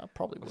surprised. I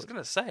probably I was would.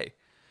 gonna say.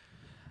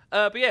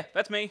 But yeah,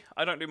 that's me.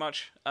 I don't do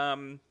much.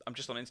 I'm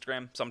just on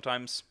Instagram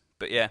sometimes.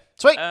 But yeah.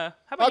 Sweet. How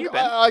about you,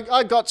 Ben?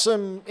 I got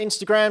some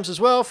Instagrams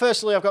as well.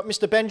 Firstly, I've got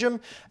Mr. Benjamin.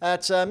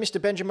 It's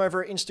Mr. Benjamin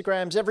over at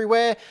Instagrams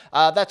everywhere.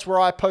 That's where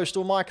I post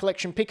all my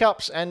collection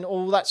pickups and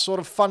all that sort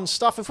of fun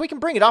stuff. If we can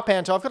bring it up,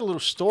 Anto, I've got a little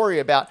story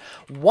about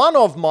one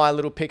of my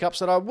little pickups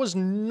that I was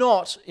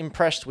not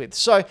impressed with.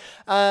 So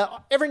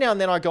every now and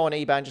then I go on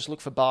eBay and just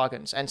look for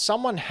bargains. And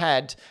someone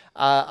had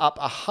up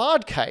a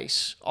hard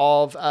case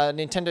of a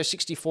Nintendo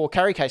 64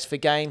 carry case for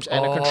games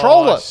and a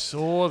controller. I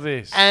saw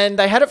this. And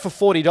they had it for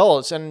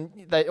 $40, and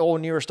they all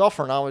nearest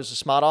offer, and I was a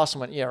smart ass and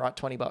went, yeah, right,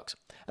 $20.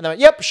 And they went,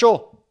 yep,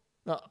 sure.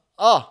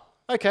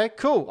 Okay,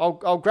 cool.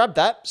 I'll grab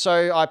that.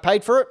 So I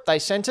paid for it. They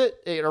sent it.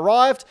 It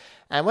arrived,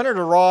 and when it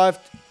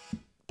arrived,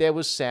 there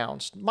was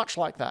sounds, much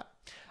like that.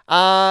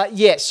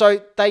 Yeah,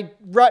 so they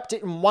wrapped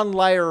it in one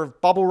layer of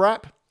bubble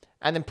wrap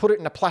and then put it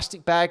in a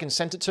plastic bag and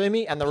sent it to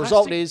me. And the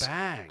result is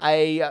bag.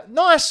 a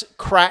nice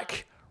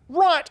crack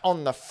right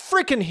on the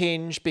freaking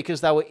hinge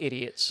because they were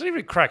idiots. It's not even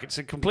a crack. It's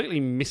a completely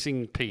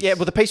missing piece. Yeah,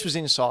 well, the piece was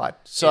inside.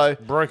 So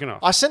It's broken off.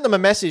 I sent them a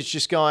message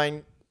just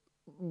going,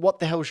 what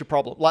the hell's your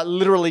problem? Like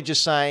literally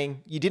just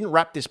saying, you didn't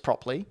wrap this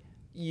properly.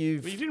 But you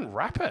didn't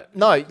wrap it.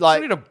 No, It's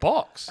like- in a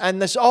box.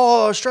 And this,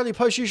 Australia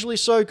Post usually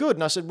so good.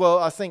 And I said, well,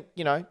 I think,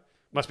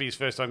 Must be his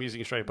first time using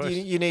Australia Post.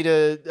 you need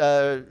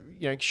to,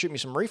 shoot me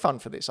some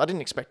refund for this. I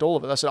didn't expect all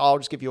of it. I said, I'll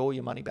just give you all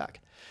your money back.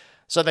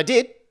 So they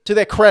did, to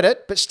their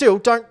credit, but still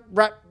don't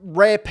wrap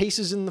rare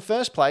pieces in the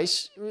first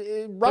place.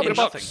 Rubbish.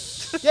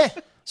 nothing. Yeah.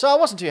 So I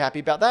wasn't too happy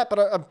about that, but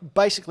I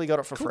basically got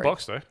it for Cool free.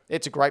 box, though.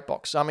 It's a great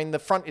box. I mean, the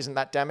front isn't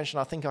that damaged, and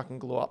I think I can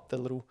glue up the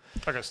little...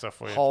 I got stuff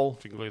for you. Hole.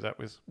 If you can glue that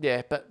with.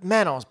 Yeah, but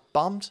man, I was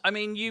bummed. I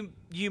mean,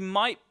 you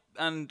might,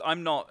 and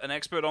I'm not an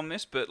expert on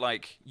this, but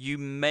like you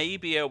may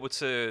be able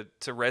to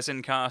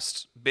resin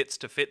cast bits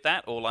to fit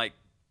that, or like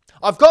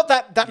I've got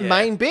that Yeah.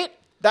 main bit.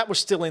 That was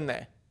still in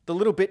there. The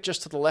little bit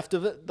just to the left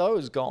of it, though,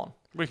 is gone.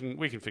 We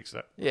can fix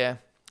that. Yeah.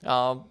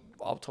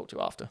 I'll talk to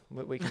you after.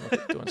 We can look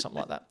at doing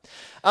something like that.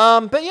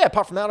 But yeah,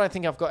 apart from that, I don't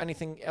think I've got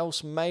anything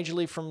else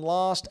majorly from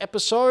last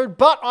episode.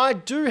 But I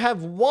do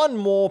have one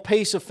more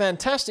piece of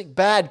fantastic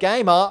bad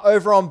game art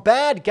over on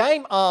Bad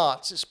Game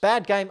Arts. It's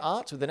Bad Game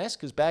Arts with an S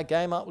because Bad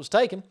Game Art was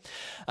taken.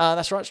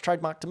 That's right, it's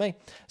trademarked to me.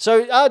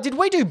 So did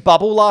we do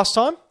Bubble last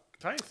time?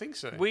 I don't think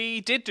so. we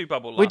did do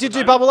bubble. We did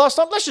do Bubble last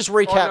time? Let's just Oh,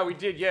 recap. no, we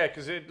did, yeah,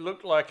 because it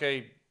looked like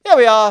a... Here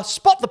we are.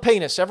 Spot the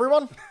penis,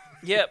 everyone.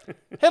 Yep.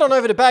 Head on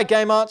over to Bad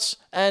Game Arts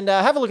and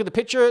have a look at the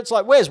picture. It's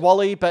like, where's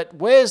Wally? But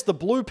where's the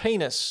blue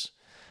penis?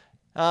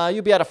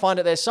 You'll be able to find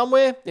it there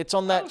somewhere. It's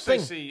on I that also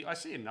thing. I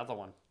see another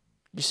one.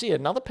 You see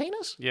another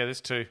penis? Yeah,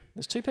 there's two.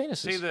 There's two penises.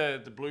 See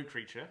the blue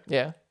creature?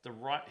 Yeah.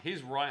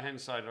 His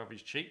right-hand side of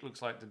his cheek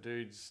looks like the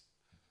dude's...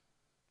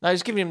 No,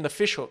 he's giving him the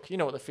fish hook. You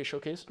know what the fish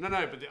hook is? No,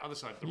 but the other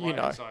side, the You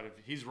right-hand know. side of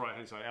his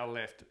right-hand side, our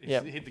left.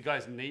 Yep. The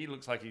guy's knee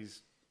looks like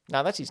he's...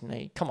 No, that's his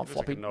knee. Come on, looks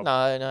like Floppy. a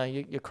knob. No,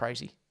 you're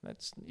crazy.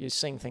 You're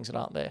seeing things that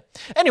aren't there.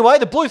 Anyway,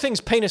 the blue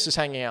thing's penis is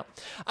hanging out.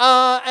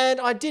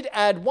 And I did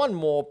add one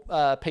more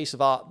piece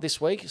of art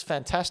this week. It's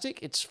fantastic.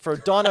 It's for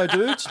Dino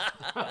Dudes.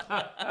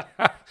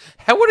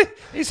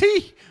 Is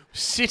he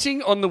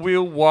sitting on the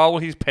wheel while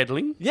he's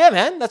pedaling? Yeah,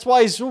 man. That's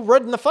why he's all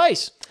red in the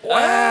face.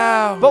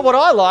 Wow. But what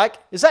I like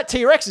is that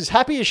T-Rex is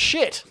happy as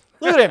shit.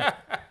 Look at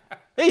him.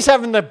 He's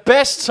having the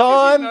best He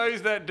time.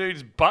 knows that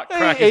dude's butt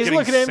crack he's is getting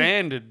looking at him.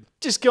 sanded.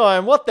 Just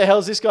going, what the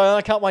hell's this guy?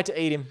 I can't wait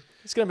to eat him.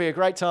 It's going to be a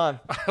great time.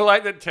 I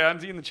like that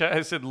Townsy in the chat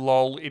has said,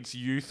 lol, it's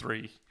you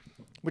three.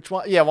 Which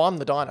one? Yeah, well, I'm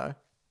the dino.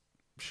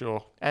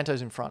 Sure.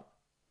 Anto's in front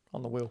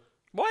on the wheel.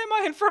 Why am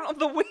I in front of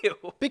the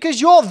wheel?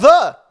 Because you're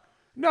the...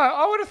 No,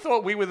 I would have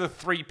thought we were the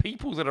three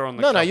people that are on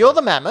the No, cover. you're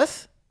the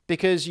mammoth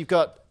because you've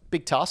got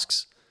big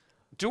tusks.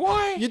 Do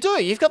I? You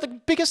do. You've got the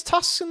biggest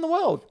tusks in the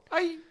world.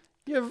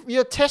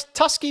 You're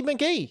Tusky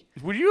McGee.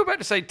 Were you about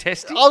to say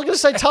testy? I was going to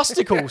say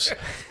tusticles.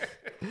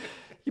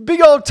 Your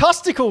big old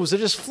tusticles are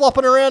just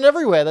flopping around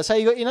everywhere. That's how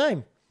you got your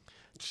name.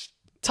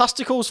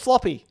 Tusticles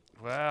Floppy.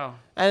 Wow.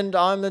 And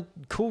I'm the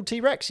cool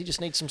T-Rex. He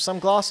just needs some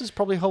sunglasses,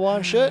 probably a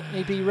Hawaiian shirt, and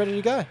he'd be ready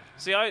to go.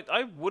 See,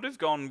 I would have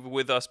gone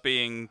with us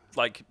being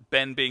like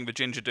Ben being the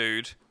ginger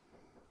dude,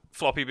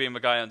 Floppy being the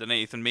guy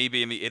underneath, and me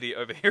being the idiot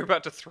over here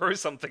about to throw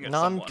something at No,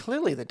 I'm someone.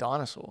 clearly the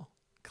dinosaur.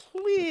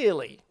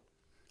 Clearly.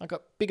 I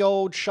got big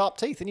old sharp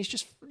teeth, and he's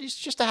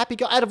just a happy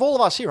guy. Out of all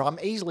of us here, I'm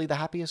easily the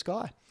happiest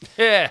guy.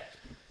 Yeah.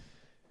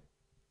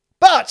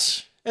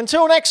 But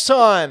until next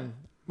time,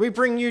 we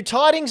bring you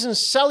tidings and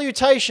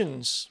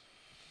salutations.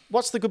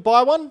 What's the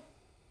goodbye one?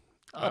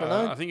 I don't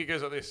know. I think it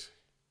goes like this.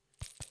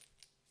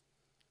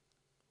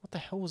 What the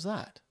hell was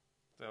that?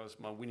 That was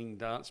my winning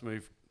dance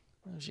move.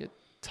 That was your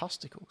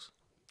testicles.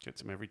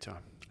 Gets him every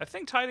time. I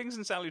think tidings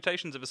and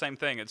salutations are the same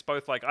thing. It's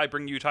both like I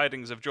bring you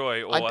tidings of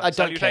joy or I don't care.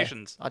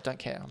 salutations. I don't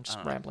care. I'm just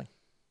rambling.